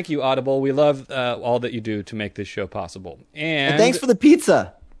 so thank you, Audible. We love all that you do to make this show possible. And thanks for the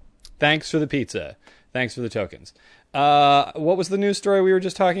pizza. Thanks for the pizza. Thanks for the tokens. What was the news story we were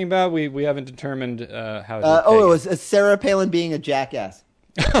just talking about? We haven't determined how to it was Sarah Palin being a jackass.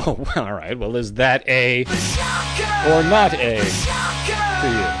 Oh, well, all right. Well, is that A or not A for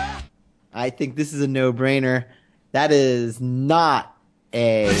you? I think this is a no-brainer. That is not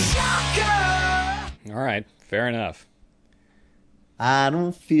A. All right. Fair enough. I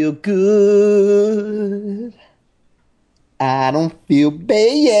don't feel good. I don't feel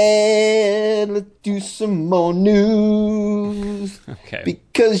bad. Let's do some more news. Okay.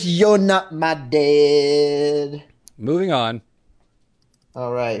 Because you're not my dad. Moving on.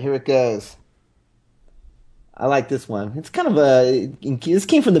 All right, here it goes. I like this one. It's kind of this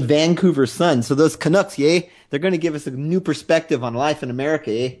came from the Vancouver Sun. So those Canucks, they're going to give us a new perspective on life in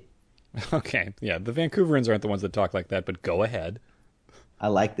America, Okay, yeah, the Vancouverans aren't the ones that talk like that, but go ahead. I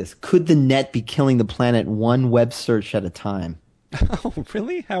like this. Could the net be killing the planet one web search at a time? Oh,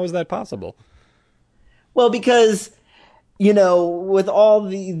 really? How is that possible? Well, because, with all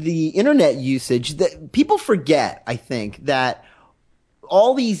the internet usage, that people forget, I think, that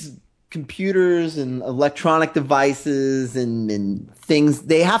all these computers and electronic devices and things,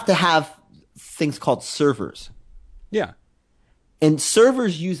 they have to have things called servers. Yeah. And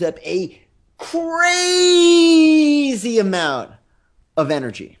servers use up a crazy amount of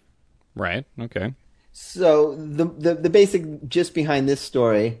energy. Right. Okay. So the basic gist behind this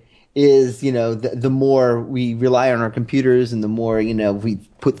story is, the more we rely on our computers and the more, we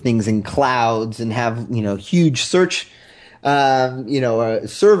put things in clouds and have, huge search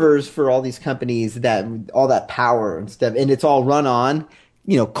servers for all these companies, that all that power and stuff, and it's all run on,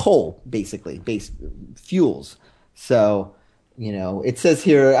 coal, basically, based fuels. So, it says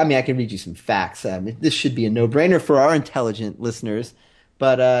here, I can read you some facts. This should be a no-brainer for our intelligent listeners.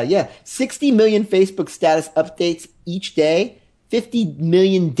 But 60 million Facebook status updates each day, 50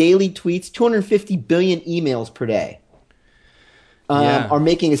 million daily tweets, 250 billion emails per day. Are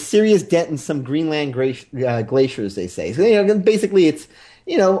making a serious dent in some Greenland glaciers, they say. So, basically it's,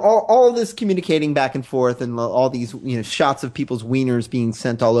 all of this communicating back and forth and all these, shots of people's wieners being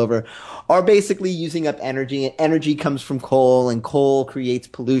sent all over are basically using up energy. And energy comes from coal, and coal creates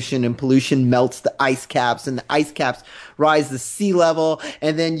pollution, and pollution melts the ice caps, and the ice caps rise the sea level,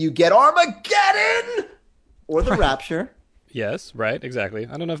 and then you get Armageddon or the Rapture. Yes, right, exactly.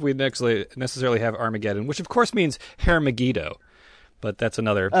 I don't know if we necessarily have Armageddon, which of course means Hermagito, but that's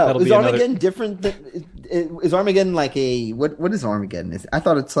another. Oh, is Armageddon different? Is Armageddon like a what is Armageddon? I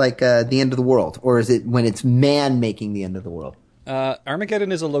thought it's like the end of the world, or is it when it's man making the end of the world?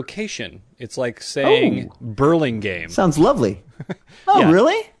 Armageddon is a location. It's like saying Burlingame. Sounds lovely. Oh, Yeah.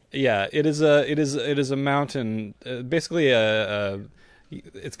 really? Yeah, it is a mountain. Basically,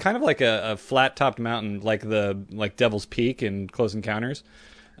 it's kind of like a flat-topped mountain, like Devil's Peak in Close Encounters.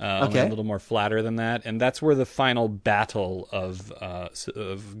 Only a little more flatter than that, and that's where the final battle of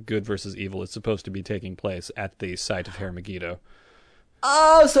good versus evil is supposed to be taking place, at the site of Hermagito.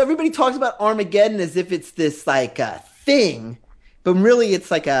 Oh, so everybody talks about Armageddon as if it's this like thing, but really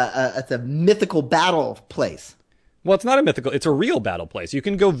it's like it's a mythical battle place. Well, it's not a mythical; it's a real battle place. You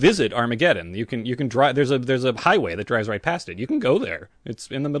can go visit Armageddon. You can drive. There's a highway that drives right past it. You can go there. It's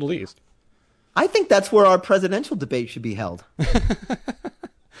in the Middle East. I think that's where our presidential debate should be held.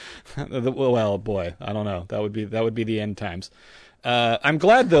 Well, boy, I don't know. That would be the end times. I'm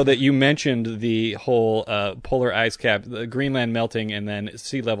glad though that you mentioned the whole polar ice cap, the Greenland melting, and then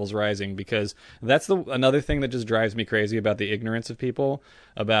sea levels rising, because that's another thing that just drives me crazy about the ignorance of people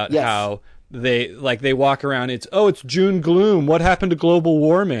about how they walk around. It's June gloom. What happened to global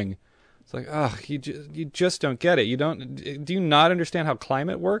warming? It's like, you just don't get it. Do you not understand how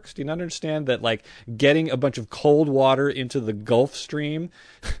climate works? Do you not understand that, like, getting a bunch of cold water into the Gulf Stream,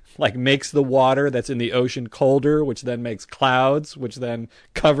 like, makes the water that's in the ocean colder, which then makes clouds, which then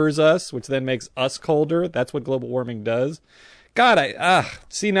covers us, which then makes us colder? That's what global warming does. God,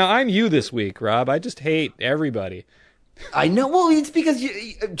 see, now I'm you this week, Rob. I just hate everybody. I know. Well, it's because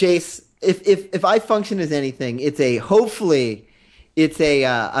Jace, if I function as anything, it's hopefully it's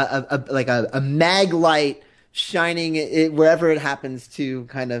a mag light shining wherever it happens to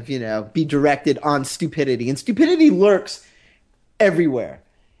kind of, be directed on stupidity. And stupidity lurks everywhere.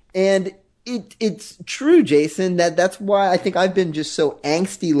 And it's true, Jason, that's why I think I've been just so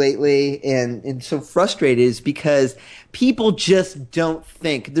angsty lately and so frustrated, is because people just don't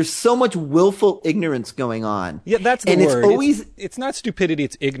think. There's so much willful ignorance going on. Yeah, that's the word. It's always it's not stupidity,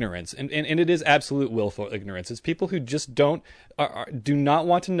 it's ignorance. And it is absolute willful ignorance. It's people who just do not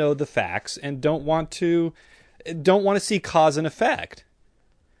want to know the facts and don't want to see cause and effect.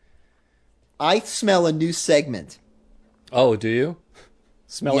 I smell a new segment. Oh, do you?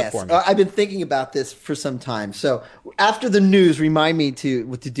 Smell yes. it for me. I've been thinking about this for some time. So after the news, remind me to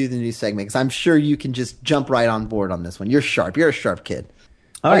do the news segment, because I'm sure you can just jump right on board on this one. You're sharp. You're a sharp kid.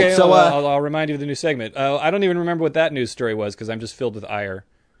 All okay, right, so I'll remind you of the new segment. I don't even remember what that news story was, because I'm just filled with ire.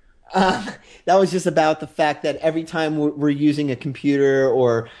 That was just about the fact that every time we're using a computer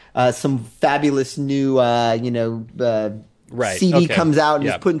or some fabulous new CD comes out and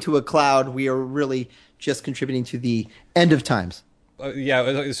is put into a cloud, we are really just contributing to the end of times. Was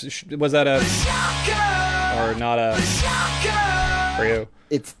that or not for you?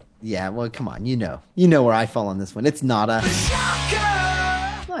 Well, come on, you know where I fall on this one. It's not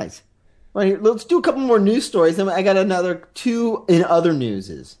nice. Well, here, let's do a couple more news stories. And I got another 2 in other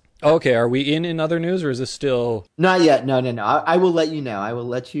newses. Okay, are we in other news, or is this still? Not yet. No. I will let you know. I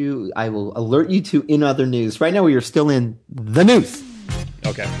will alert you to in other news. Right now, we are still in the news.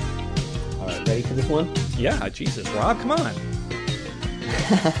 Okay. All right, ready for this one? Yeah, Jesus, Rob, come on.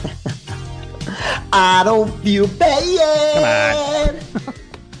 I don't feel bad. Come on.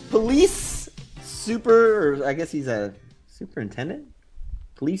 Police I guess he's a superintendent?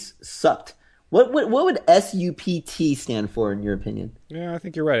 Police SUPT. What would SUPT stand for, in your opinion? Yeah, I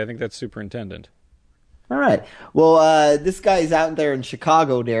think you're right. I think that's superintendent. All right. Well, this guy is out there in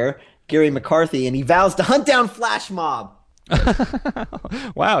Chicago there, Gary McCarthy, and he vows to hunt down flash mob.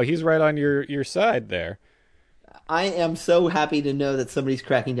 Wow, he's right on your side there. I am so happy to know that somebody's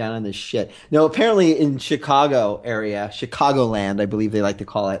cracking down on this shit. No, apparently in Chicago area, Chicagoland, I believe they like to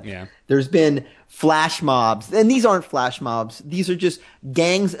call it. Yeah. There's been flash mobs, and these aren't flash mobs. These are just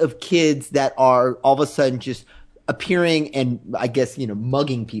gangs of kids that are all of a sudden just appearing and, I guess,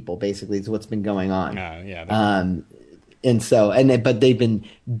 mugging people. Basically, is what's been going on. But they've been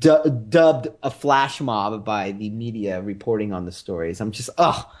dubbed a flash mob by the media reporting on the stories. I'm just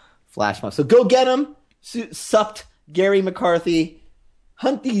flash mob. So go get them. SUPT Gary McCarthy,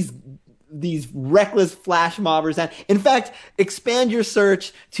 hunt these reckless flash mobbers down. In fact, expand your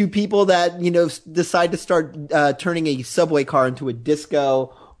search to people that decide to start turning a subway car into a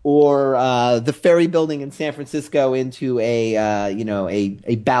disco, or the Ferry Building in San Francisco into a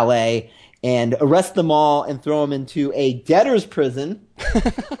ballet, and arrest them all and throw them into a debtor's prison.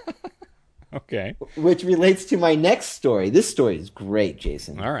 Okay. which relates to my next story. This story is great,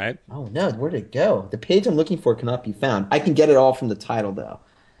 Jason. All right. Oh no, where'd it go? The page I'm looking for cannot be found. I can get it all from the title though.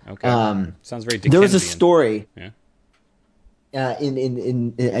 Okay. Sounds very Dickensian. There was a story Yeah.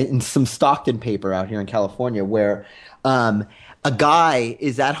 in some Stockton paper out here in California where a guy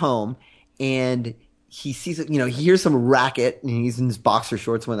is at home and he sees, he hears some racket and he's in his boxer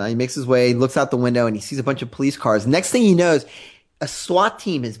shorts when he makes his way, looks out the window and he sees a bunch of police cars. Next thing he knows, a SWAT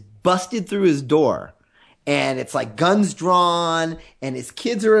team has busted through his door and it's like guns drawn and his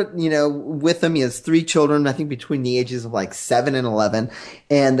kids are, with him. He has 3 children, I think between the ages of like 7 and 11.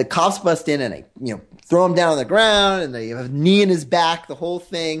 And the cops bust in and they, throw him down on the ground and they have a knee in his back, the whole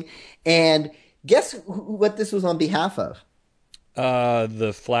thing. And guess what this was on behalf of?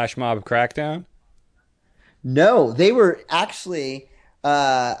 The flash mob crackdown? No, they were actually,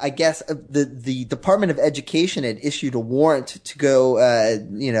 I guess the Department of Education had issued a warrant to go,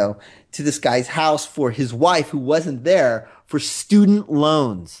 to this guy's house for his wife who wasn't there for student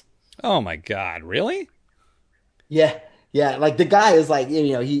loans. Oh my God, really? Yeah. Yeah, like the guy is like,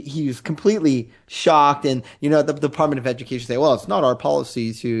 he was completely shocked and, the Department of Education say, well, it's not our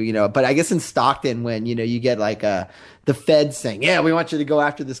policy to, but I guess in Stockton when, you get like the feds saying, yeah, we want you to go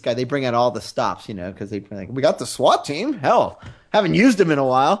after this guy. They bring out all the stops, because they like, we got the SWAT team. Hell, haven't used them in a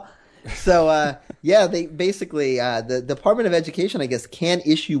while. So, they basically, the Department of Education, I guess, can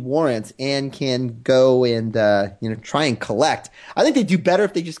issue warrants and can go and, try and collect. I think they do better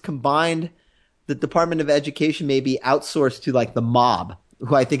if they just combined the Department of Education maybe outsourced to like the mob,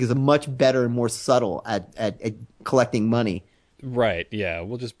 who I think is a much better and more subtle at collecting money. Right. Yeah.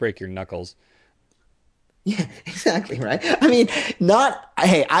 We'll just break your knuckles. Yeah, exactly. Right. I mean,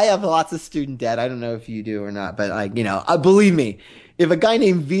 hey, I have lots of student debt. I don't know if you do or not, but like, believe me, if a guy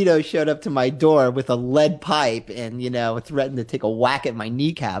named Vito showed up to my door with a lead pipe and, threatened to take a whack at my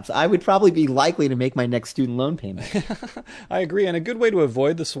kneecaps, I would probably be likely to make my next student loan payment. I agree. And a good way to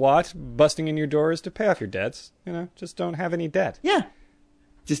avoid the SWAT busting in your door is to pay off your debts. Just don't have any debt. Yeah.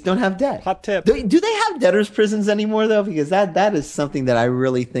 Just don't have debt. Hot tip. Do they have debtors' prisons anymore, though? Because that is something that I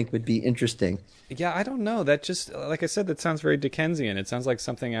really think would be interesting. Yeah, I don't know. That just, like I said, that sounds very Dickensian. It sounds like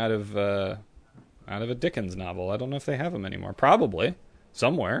something out of a Dickens novel. I don't know if they have them anymore. Probably.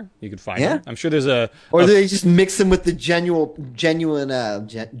 Somewhere you could find them. I'm sure there's Or they just mix them with the general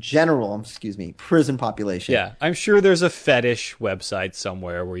prison population. Yeah, I'm sure there's a fetish website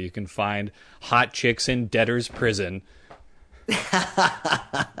somewhere where you can find hot chicks in debtor's prison.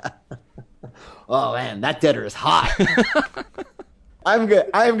 Oh man, that debtor is hot. I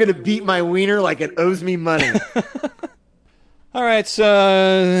am gonna beat my wiener like it owes me money. All right,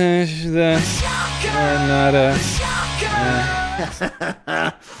 so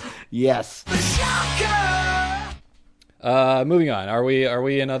yes. Moving on. Are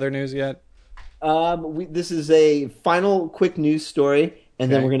we in other news yet? This is a final quick news story,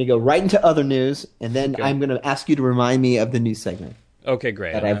 and then we're going to go right into other news, and then I'm going to ask you to remind me of the news segment. Okay,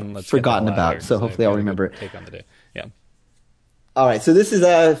 great. That I've forgotten about, so hopefully I'll remember it. Take on the day. Yeah. All right, so this is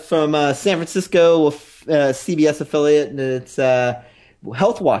from San Francisco, CBS affiliate, and it's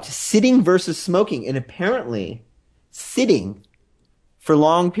Health Watch, sitting versus smoking, and apparently sitting for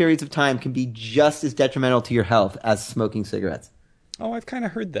long periods of time can be just as detrimental to your health as smoking cigarettes. Oh, I've kind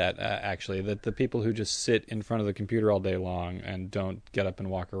of heard that, actually, that the people who just sit in front of the computer all day long and don't get up and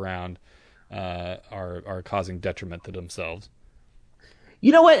walk around are causing detriment to themselves.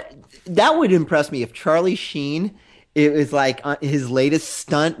 You know what? That would impress me if Charlie Sheen, it was like his latest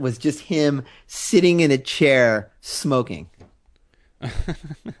stunt was just him sitting in a chair smoking.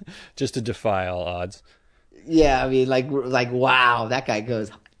 Just to defy all odds. Yeah, I mean, like wow, that guy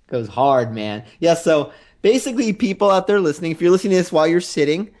goes hard, man. Yeah, so basically, people out there listening, if you're listening to this while you're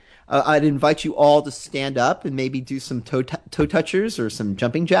sitting, I'd invite you all to stand up and maybe do some toe touchers or some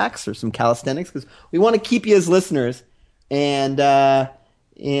jumping jacks or some calisthenics, because we want to keep you as listeners, and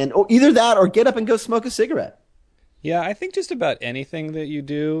either that or get up and go smoke a cigarette. Yeah, I think just about anything that you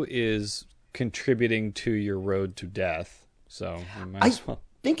do is contributing to your road to death. So you might as well.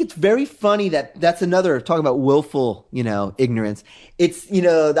 I think it's very funny that's another talk about willful, ignorance. It's,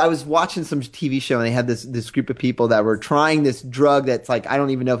 I was watching some TV show and they had this group of people that were trying this drug that's like, I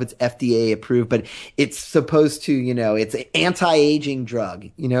don't even know if it's FDA approved, but it's supposed to, it's an anti-aging drug.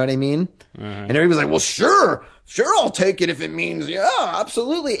 You know what I mean? Uh-huh. And everybody's like, well, sure, I'll take it if it means, yeah,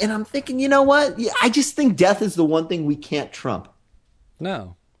 absolutely. And I'm thinking, you know what? I just think death is the one thing we can't trump.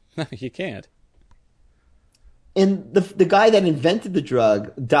 No, you can't. And the guy that invented the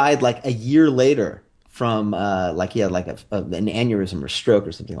drug died like a year later from he had like an aneurysm or stroke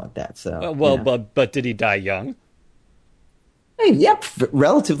or something like that. So but did he die young? Hey, yeah,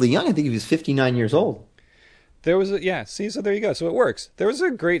 relatively young. I think he was 59 years old. There was so there you go. So it works. There was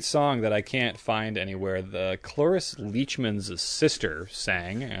a great song that I can't find anywhere. The Cloris Leachman's sister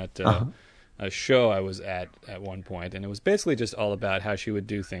sang at a show I was at one point, and it was basically just all about how she would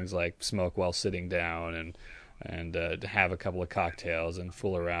do things like smoke while sitting down and have a couple of cocktails and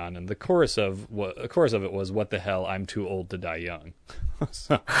fool around. And the chorus of it was, "What the hell? I'm too old to die young."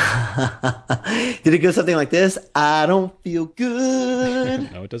 So. Did it go something like this? I don't feel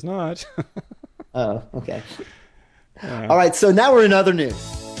good. No, it does not. Oh, okay. All right, so now we're in other news.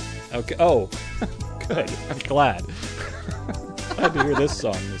 Okay. Oh, good. I'm glad. Glad to hear this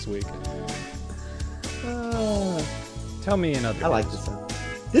song this week. Tell me another. I like this song.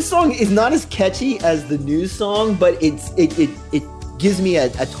 This song is not as catchy as the news song, but it gives me a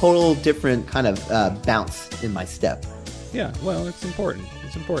total different kind of bounce in my step. Yeah, well, it's important.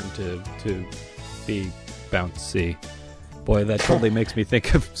 It's important to be bouncy. Boy, that totally makes me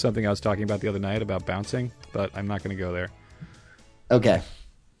think of something I was talking about the other night about bouncing, but I'm not going to go there. Okay.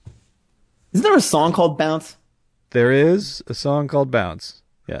 Isn't there a song called Bounce? There is a song called Bounce.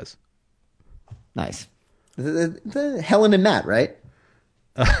 Yes. Nice. The Helen and Matt, right?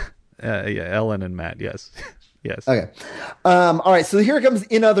 Yeah, Ellen and Matt, yes. Yes. Okay. All right, so here it comes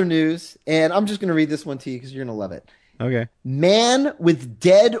in other news, and I'm just going to read this one to you because you're going to love it. Okay. Man with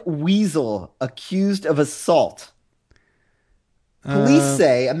dead weasel accused of assault. Police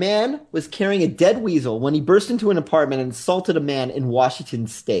say a man was carrying a dead weasel when he burst into an apartment and assaulted a man in Washington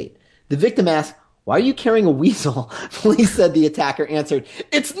state. The victim asked, "Why are you carrying a weasel?" Police said the attacker answered,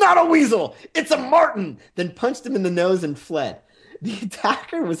 "It's not a weasel, it's a marten," then punched him in the nose and fled. The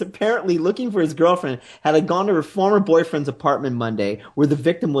attacker was apparently looking for his girlfriend, had gone to her former boyfriend's apartment Monday, where the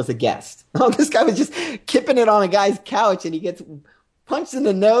victim was a guest. Oh, this guy was just kipping it on a guy's couch, and he gets punched in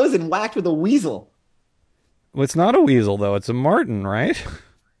the nose and whacked with a weasel. Well, it's not a weasel, though. It's a marten, right?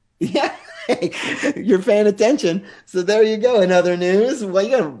 Yeah. You're paying attention. So there you go. In other news,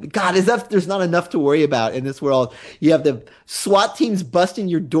 well, there's not enough to worry about in this world. You have the SWAT teams busting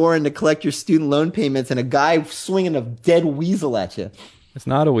your door in to collect your student loan payments and a guy swinging a dead weasel at you. It's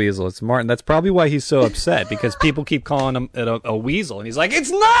not a weasel. It's marten. That's probably why he's so upset, because people keep calling him a weasel. And he's like,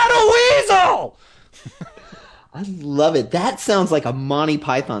 "It's not a weasel!" I love it. That sounds like a Monty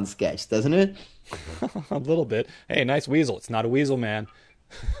Python sketch, doesn't it? A little bit. Hey, nice weasel. It's not a weasel, man.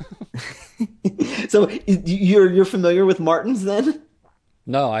 So you're familiar with martens then?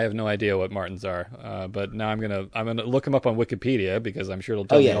 No, I have no idea what martens are. But now I'm gonna look them up on Wikipedia, because I'm sure it'll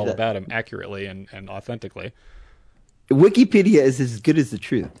tell me all about them accurately and authentically. Wikipedia is as good as the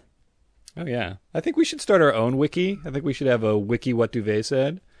truth. Oh yeah, I think we should start our own wiki. I think we should have a wiki. What Duvet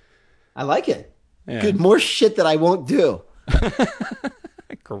said. I like it. Yeah. Good, more shit that I won't do.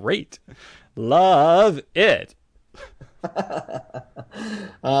 Great, love it.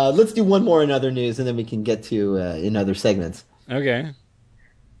 Let's do one more in other news, and then we can get to in other segments. Okay.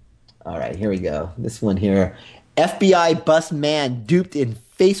 All right, here we go. This one here. FBI bust man duped in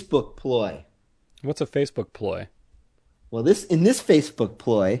Facebook ploy. What's a Facebook ploy? Well, in this Facebook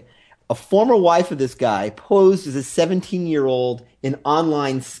ploy, a former wife of this guy posed as a 17-year-old in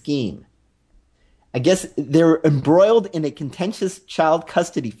online scheme. I guess they're embroiled in a contentious child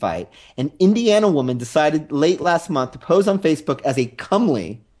custody fight. An Indiana woman decided late last month to pose on Facebook as a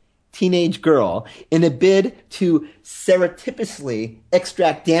comely teenage girl in a bid to surreptitiously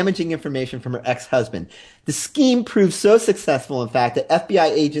extract damaging information from her ex-husband. The scheme proved so successful, in fact, that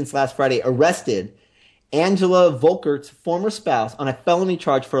FBI agents last Friday arrested Angela Volkert's former spouse on a felony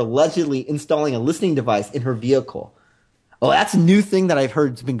charge for allegedly installing a listening device in her vehicle. Oh, that's a new thing that I've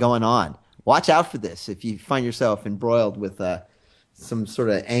heard has been going on. Watch out for this if you find yourself embroiled with some sort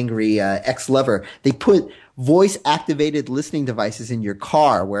of angry ex-lover. They put voice-activated listening devices in your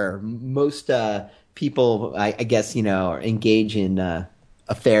car, where most people, I guess, engage in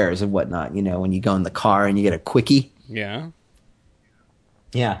affairs and whatnot. When you go in the car and you get a quickie. Yeah.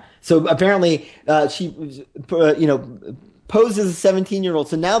 Yeah. So apparently she, posed as a 17-year-old.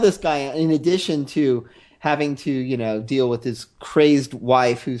 So now this guy, in addition to having to, deal with his crazed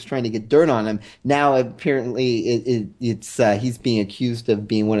wife who's trying to get dirt on him, now apparently it's he's being accused of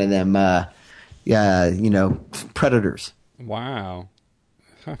being one of them, predators. Wow.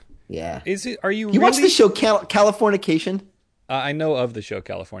 Huh. Yeah. Are you really? You watch the show Californication? I know of the show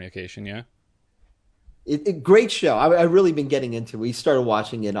Californication, yeah. Great show. I've really been getting into it. We started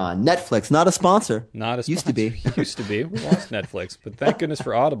watching it on Netflix. Not a sponsor. Not a sponsor. Used to be. Used to be. We lost Netflix, but thank goodness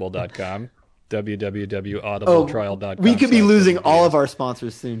for Audible.com. www.audibletrial.com. We could be losing all of our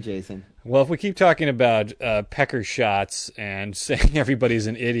sponsors soon, Jason. Well, if we keep talking about pecker shots and saying everybody's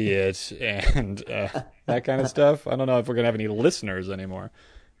an idiot and that kind of stuff, I don't know if we're going to have any listeners anymore.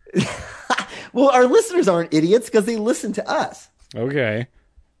 Well, our listeners aren't idiots because they listen to us. Okay.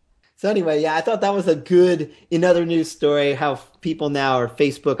 So anyway, yeah, I thought that was a good, another news story, how people now are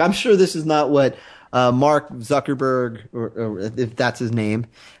Facebook. I'm sure this is not what Mark Zuckerberg, or if that's his name,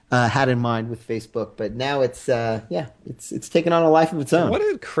 had in mind with Facebook. But now it's taken on a life of its own. What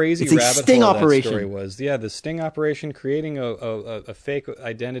a crazy it's a rabbit sting hole operation. that story was. Yeah, the sting operation, creating a fake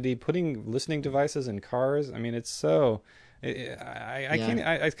identity, putting listening devices in cars. I mean, it's so...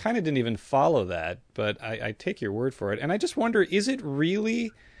 I kind of didn't even follow that, but I take your word for it. And I just wonder, is it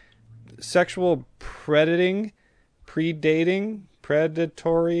really sexual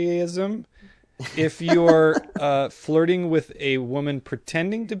predatoryism if you're flirting with a woman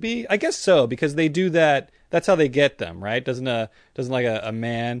pretending to be? I guess so, because they do that. That's how they get them, right? Doesn't like a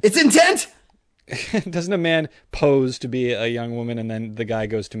man? It's intent. Doesn't a man pose to be a young woman, and then the guy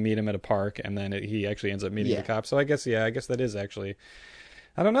goes to meet him at a park, and then he actually ends up meeting the cop? So I guess that is actually.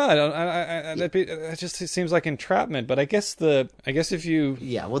 I don't know. It just seems like entrapment. But I guess if you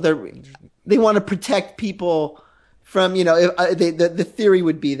they want to protect people from, the theory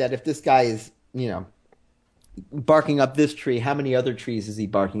would be that if this guy is, barking up this tree, how many other trees is he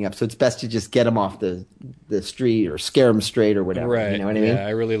barking up? So it's best to just get him off the street or scare him straight or whatever. Right. You know what I mean? Yeah,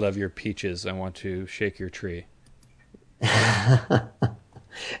 I really love your peaches. I want to shake your tree. And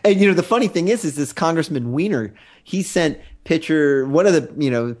the funny thing is this Congressman Weiner, he sent one of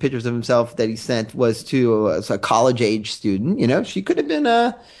the pictures of himself that he sent was to a college age student. She could have been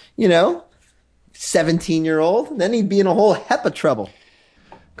a 17-year-old. Then he'd be in a whole heap of trouble.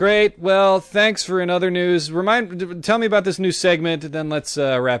 Great. Well, thanks for another news. Tell me about this new segment, then let's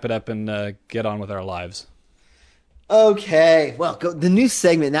wrap it up and get on with our lives. Okay. Well, the new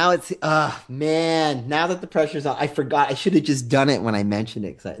segment. Now it's, man, now that the pressure's on, I forgot. I should have just done it when I mentioned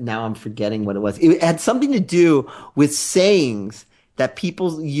it, because now I'm forgetting what it was. It had something to do with sayings that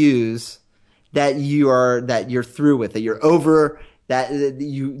people use that you're through with, that you're over, that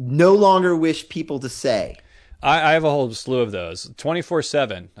you no longer wish people to say. I have a whole slew of those.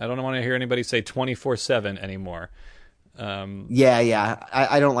 24/7. I don't want to hear anybody say 24/7 anymore.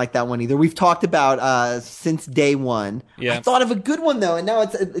 I don't like that one either. We've talked about since day one. Yeah. I thought of a good one though, and now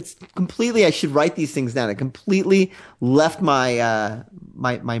it's completely. I should write these things down. It completely left my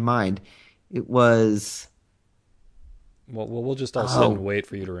my mind. It was. Well, we'll just all sit and wait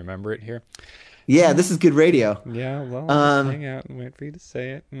for you to remember it here. Yeah, this is good radio. Yeah, well, I'll just hang out and wait for you to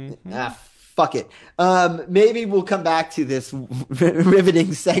say it. Mm-hmm. Fuck it. Maybe we'll come back to this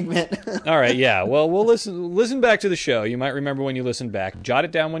riveting segment. All right, yeah. Well, we'll listen back to the show. You might remember when you listen back. Jot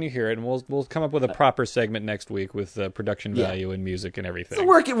it down when you hear it, and we'll come up with a proper segment next week with production value and music and everything.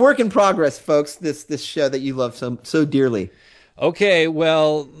 It's a work in progress, folks. This show that you love so dearly. Okay,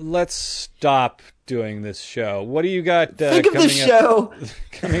 well, let's stop doing this show. What do you got? Think of the show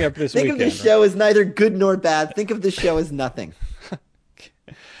coming up this weekend. Think of the show as neither good nor bad. Think of the show as nothing.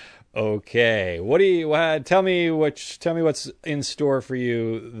 Okay, what do you tell me? Tell me what's in store for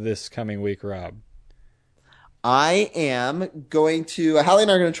you this coming week, Rob. I am going to. Hallie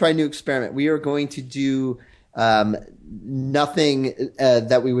and I are going to try a new experiment. We are going to do nothing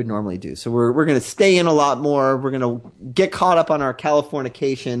that we would normally do. So we're going to stay in a lot more. We're going to get caught up on our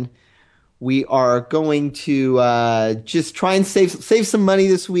Californication. We are going to just try and save some money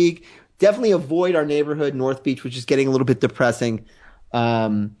this week. Definitely avoid our neighborhood, North Beach, which is getting a little bit depressing.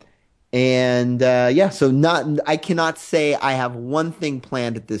 So I cannot say I have one thing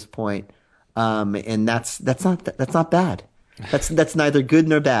planned at this point. And that's not bad. That's neither good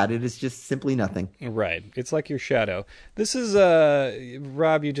nor bad. It is just simply nothing. Right. It's like your Shadow. This is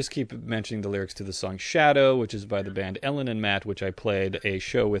Rob, you just keep mentioning the lyrics to the song Shadow, which is by the band Ellen and Matt, which I played a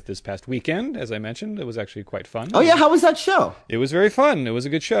show with this past weekend. As I mentioned, it was actually quite fun. Oh yeah, how was that show? It was very fun. It was a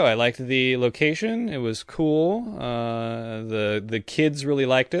good show. I liked the location. It was cool. The kids really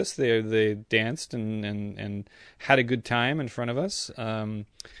liked us. They danced and had a good time in front of us.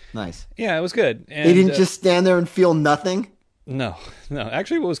 Nice. Yeah, it was good. And they didn't just stand there and feel nothing? No.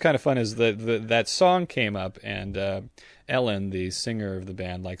 Actually, what was kind of fun is that song came up, and Ellen, the singer of the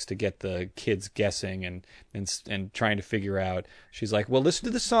band, likes to get the kids guessing and trying to figure out. She's like, well, listen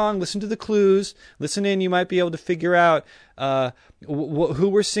to the song, listen to the clues, listen in. You might be able to figure out who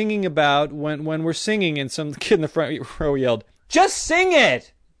we're singing about when we're singing. And some kid in the front row yelled, just sing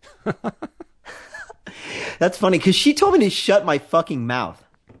it! That's funny, because she told me to shut my fucking mouth.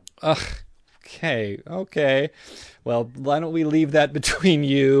 Ugh. Okay. Well, why don't we leave that between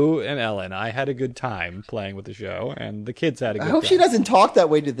you and Ellen? I had a good time playing with the show, and the kids had a good time. I hope she doesn't talk that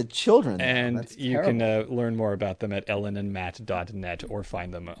way to the children. And That's you terrible. can learn more about them at ellenandmatt.net or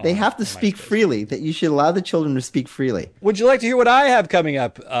find them on They have to speak MySpace. freely. That you should allow the children to speak freely. Would you like to hear what I have coming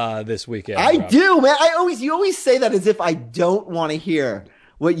up this weekend? I Rob? do, man. You always say that as if I don't want to hear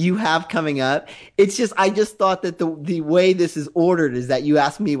what you have coming up. It's just I just thought that the way this is ordered is that you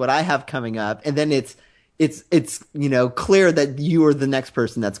ask me what I have coming up, and then it's clear that you are the next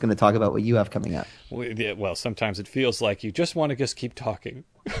person that's going to talk about what you have coming up. Well, sometimes it feels like you just want to just keep talking.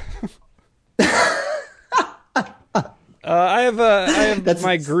 I have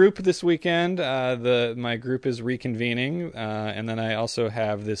my group this weekend. My group is reconvening, and then I also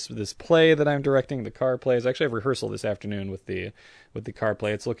have this play that I'm directing. The car plays. I actually have rehearsal this afternoon with the car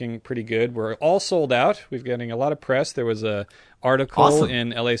play. It's looking pretty good. We're all sold out. We're getting a lot of press. There was a article in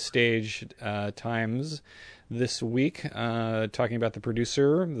LA Stage Times this week talking about the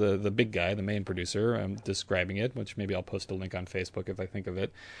producer, the big guy, the main producer, describing it, which maybe I'll post a link on Facebook if I think of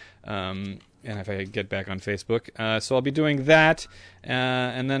it, and if I get back on Facebook. So I'll be doing that,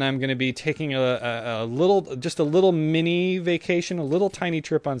 and then I'm going to be taking a little mini vacation, a little tiny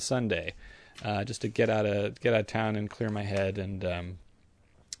trip on Sunday, just to get out of town and clear my head. And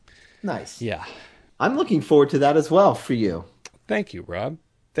nice. Yeah. I'm looking forward to that as well for you. Thank you, Rob.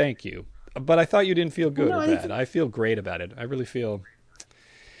 Thank you. But I thought you didn't feel good No, or bad. I feel great about it. I really feel...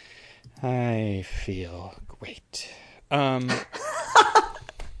 I feel great. I'm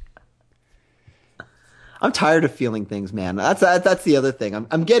tired of feeling things, man. That's the other thing.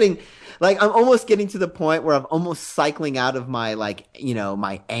 I'm getting... I'm almost getting to the point where I'm almost cycling out of my,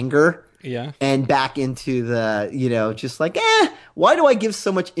 my anger. Yeah. And back into the, just why do I give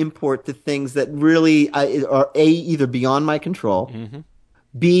so much import to things that really are either beyond my control,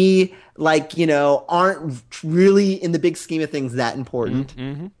 B, aren't really in the big scheme of things that important,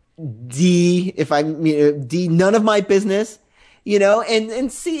 D, D, none of my business,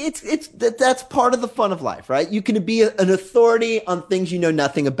 and C, that's part of the fun of life, right? You can be an authority on things you know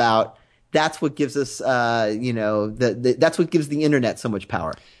nothing about. That's what gives us, that's what gives the internet so much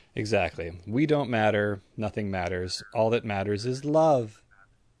power. Exactly. We don't matter. Nothing matters. All that matters is love.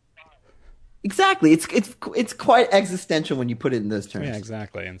 Exactly. It's quite existential when you put it in those terms. Yeah,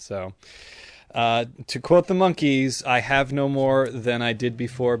 exactly. And so, to quote the Monkees, I have no more than I did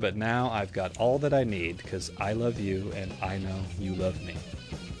before, but now I've got all that I need because I love you and I know you love me.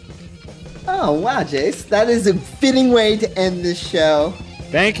 Oh, wow, Jace. That is a fitting way to end this show.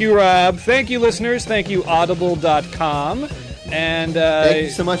 Thank you, Rob. Thank you, listeners. Thank you, Audible.com. And thank you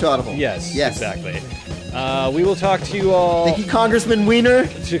so much, Audible. Yes, exactly. We will talk to you all. Thank you, Congressman Weiner.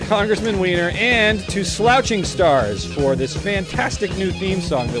 To Congressman Weiner and to Slouching Stars for this fantastic new theme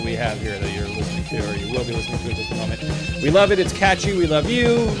song that we have here that you're listening to, or you will be listening to in just a moment. We love it. It's catchy. We love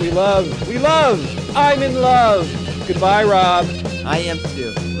you. We love. I'm in love. Goodbye, Rob. I am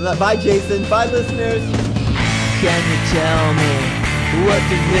too. Bye, Jason. Bye, listeners. Can you tell me what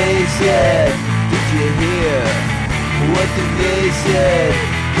they said? Did you hear? What did they say?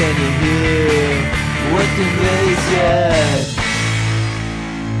 Can you hear? What did they say?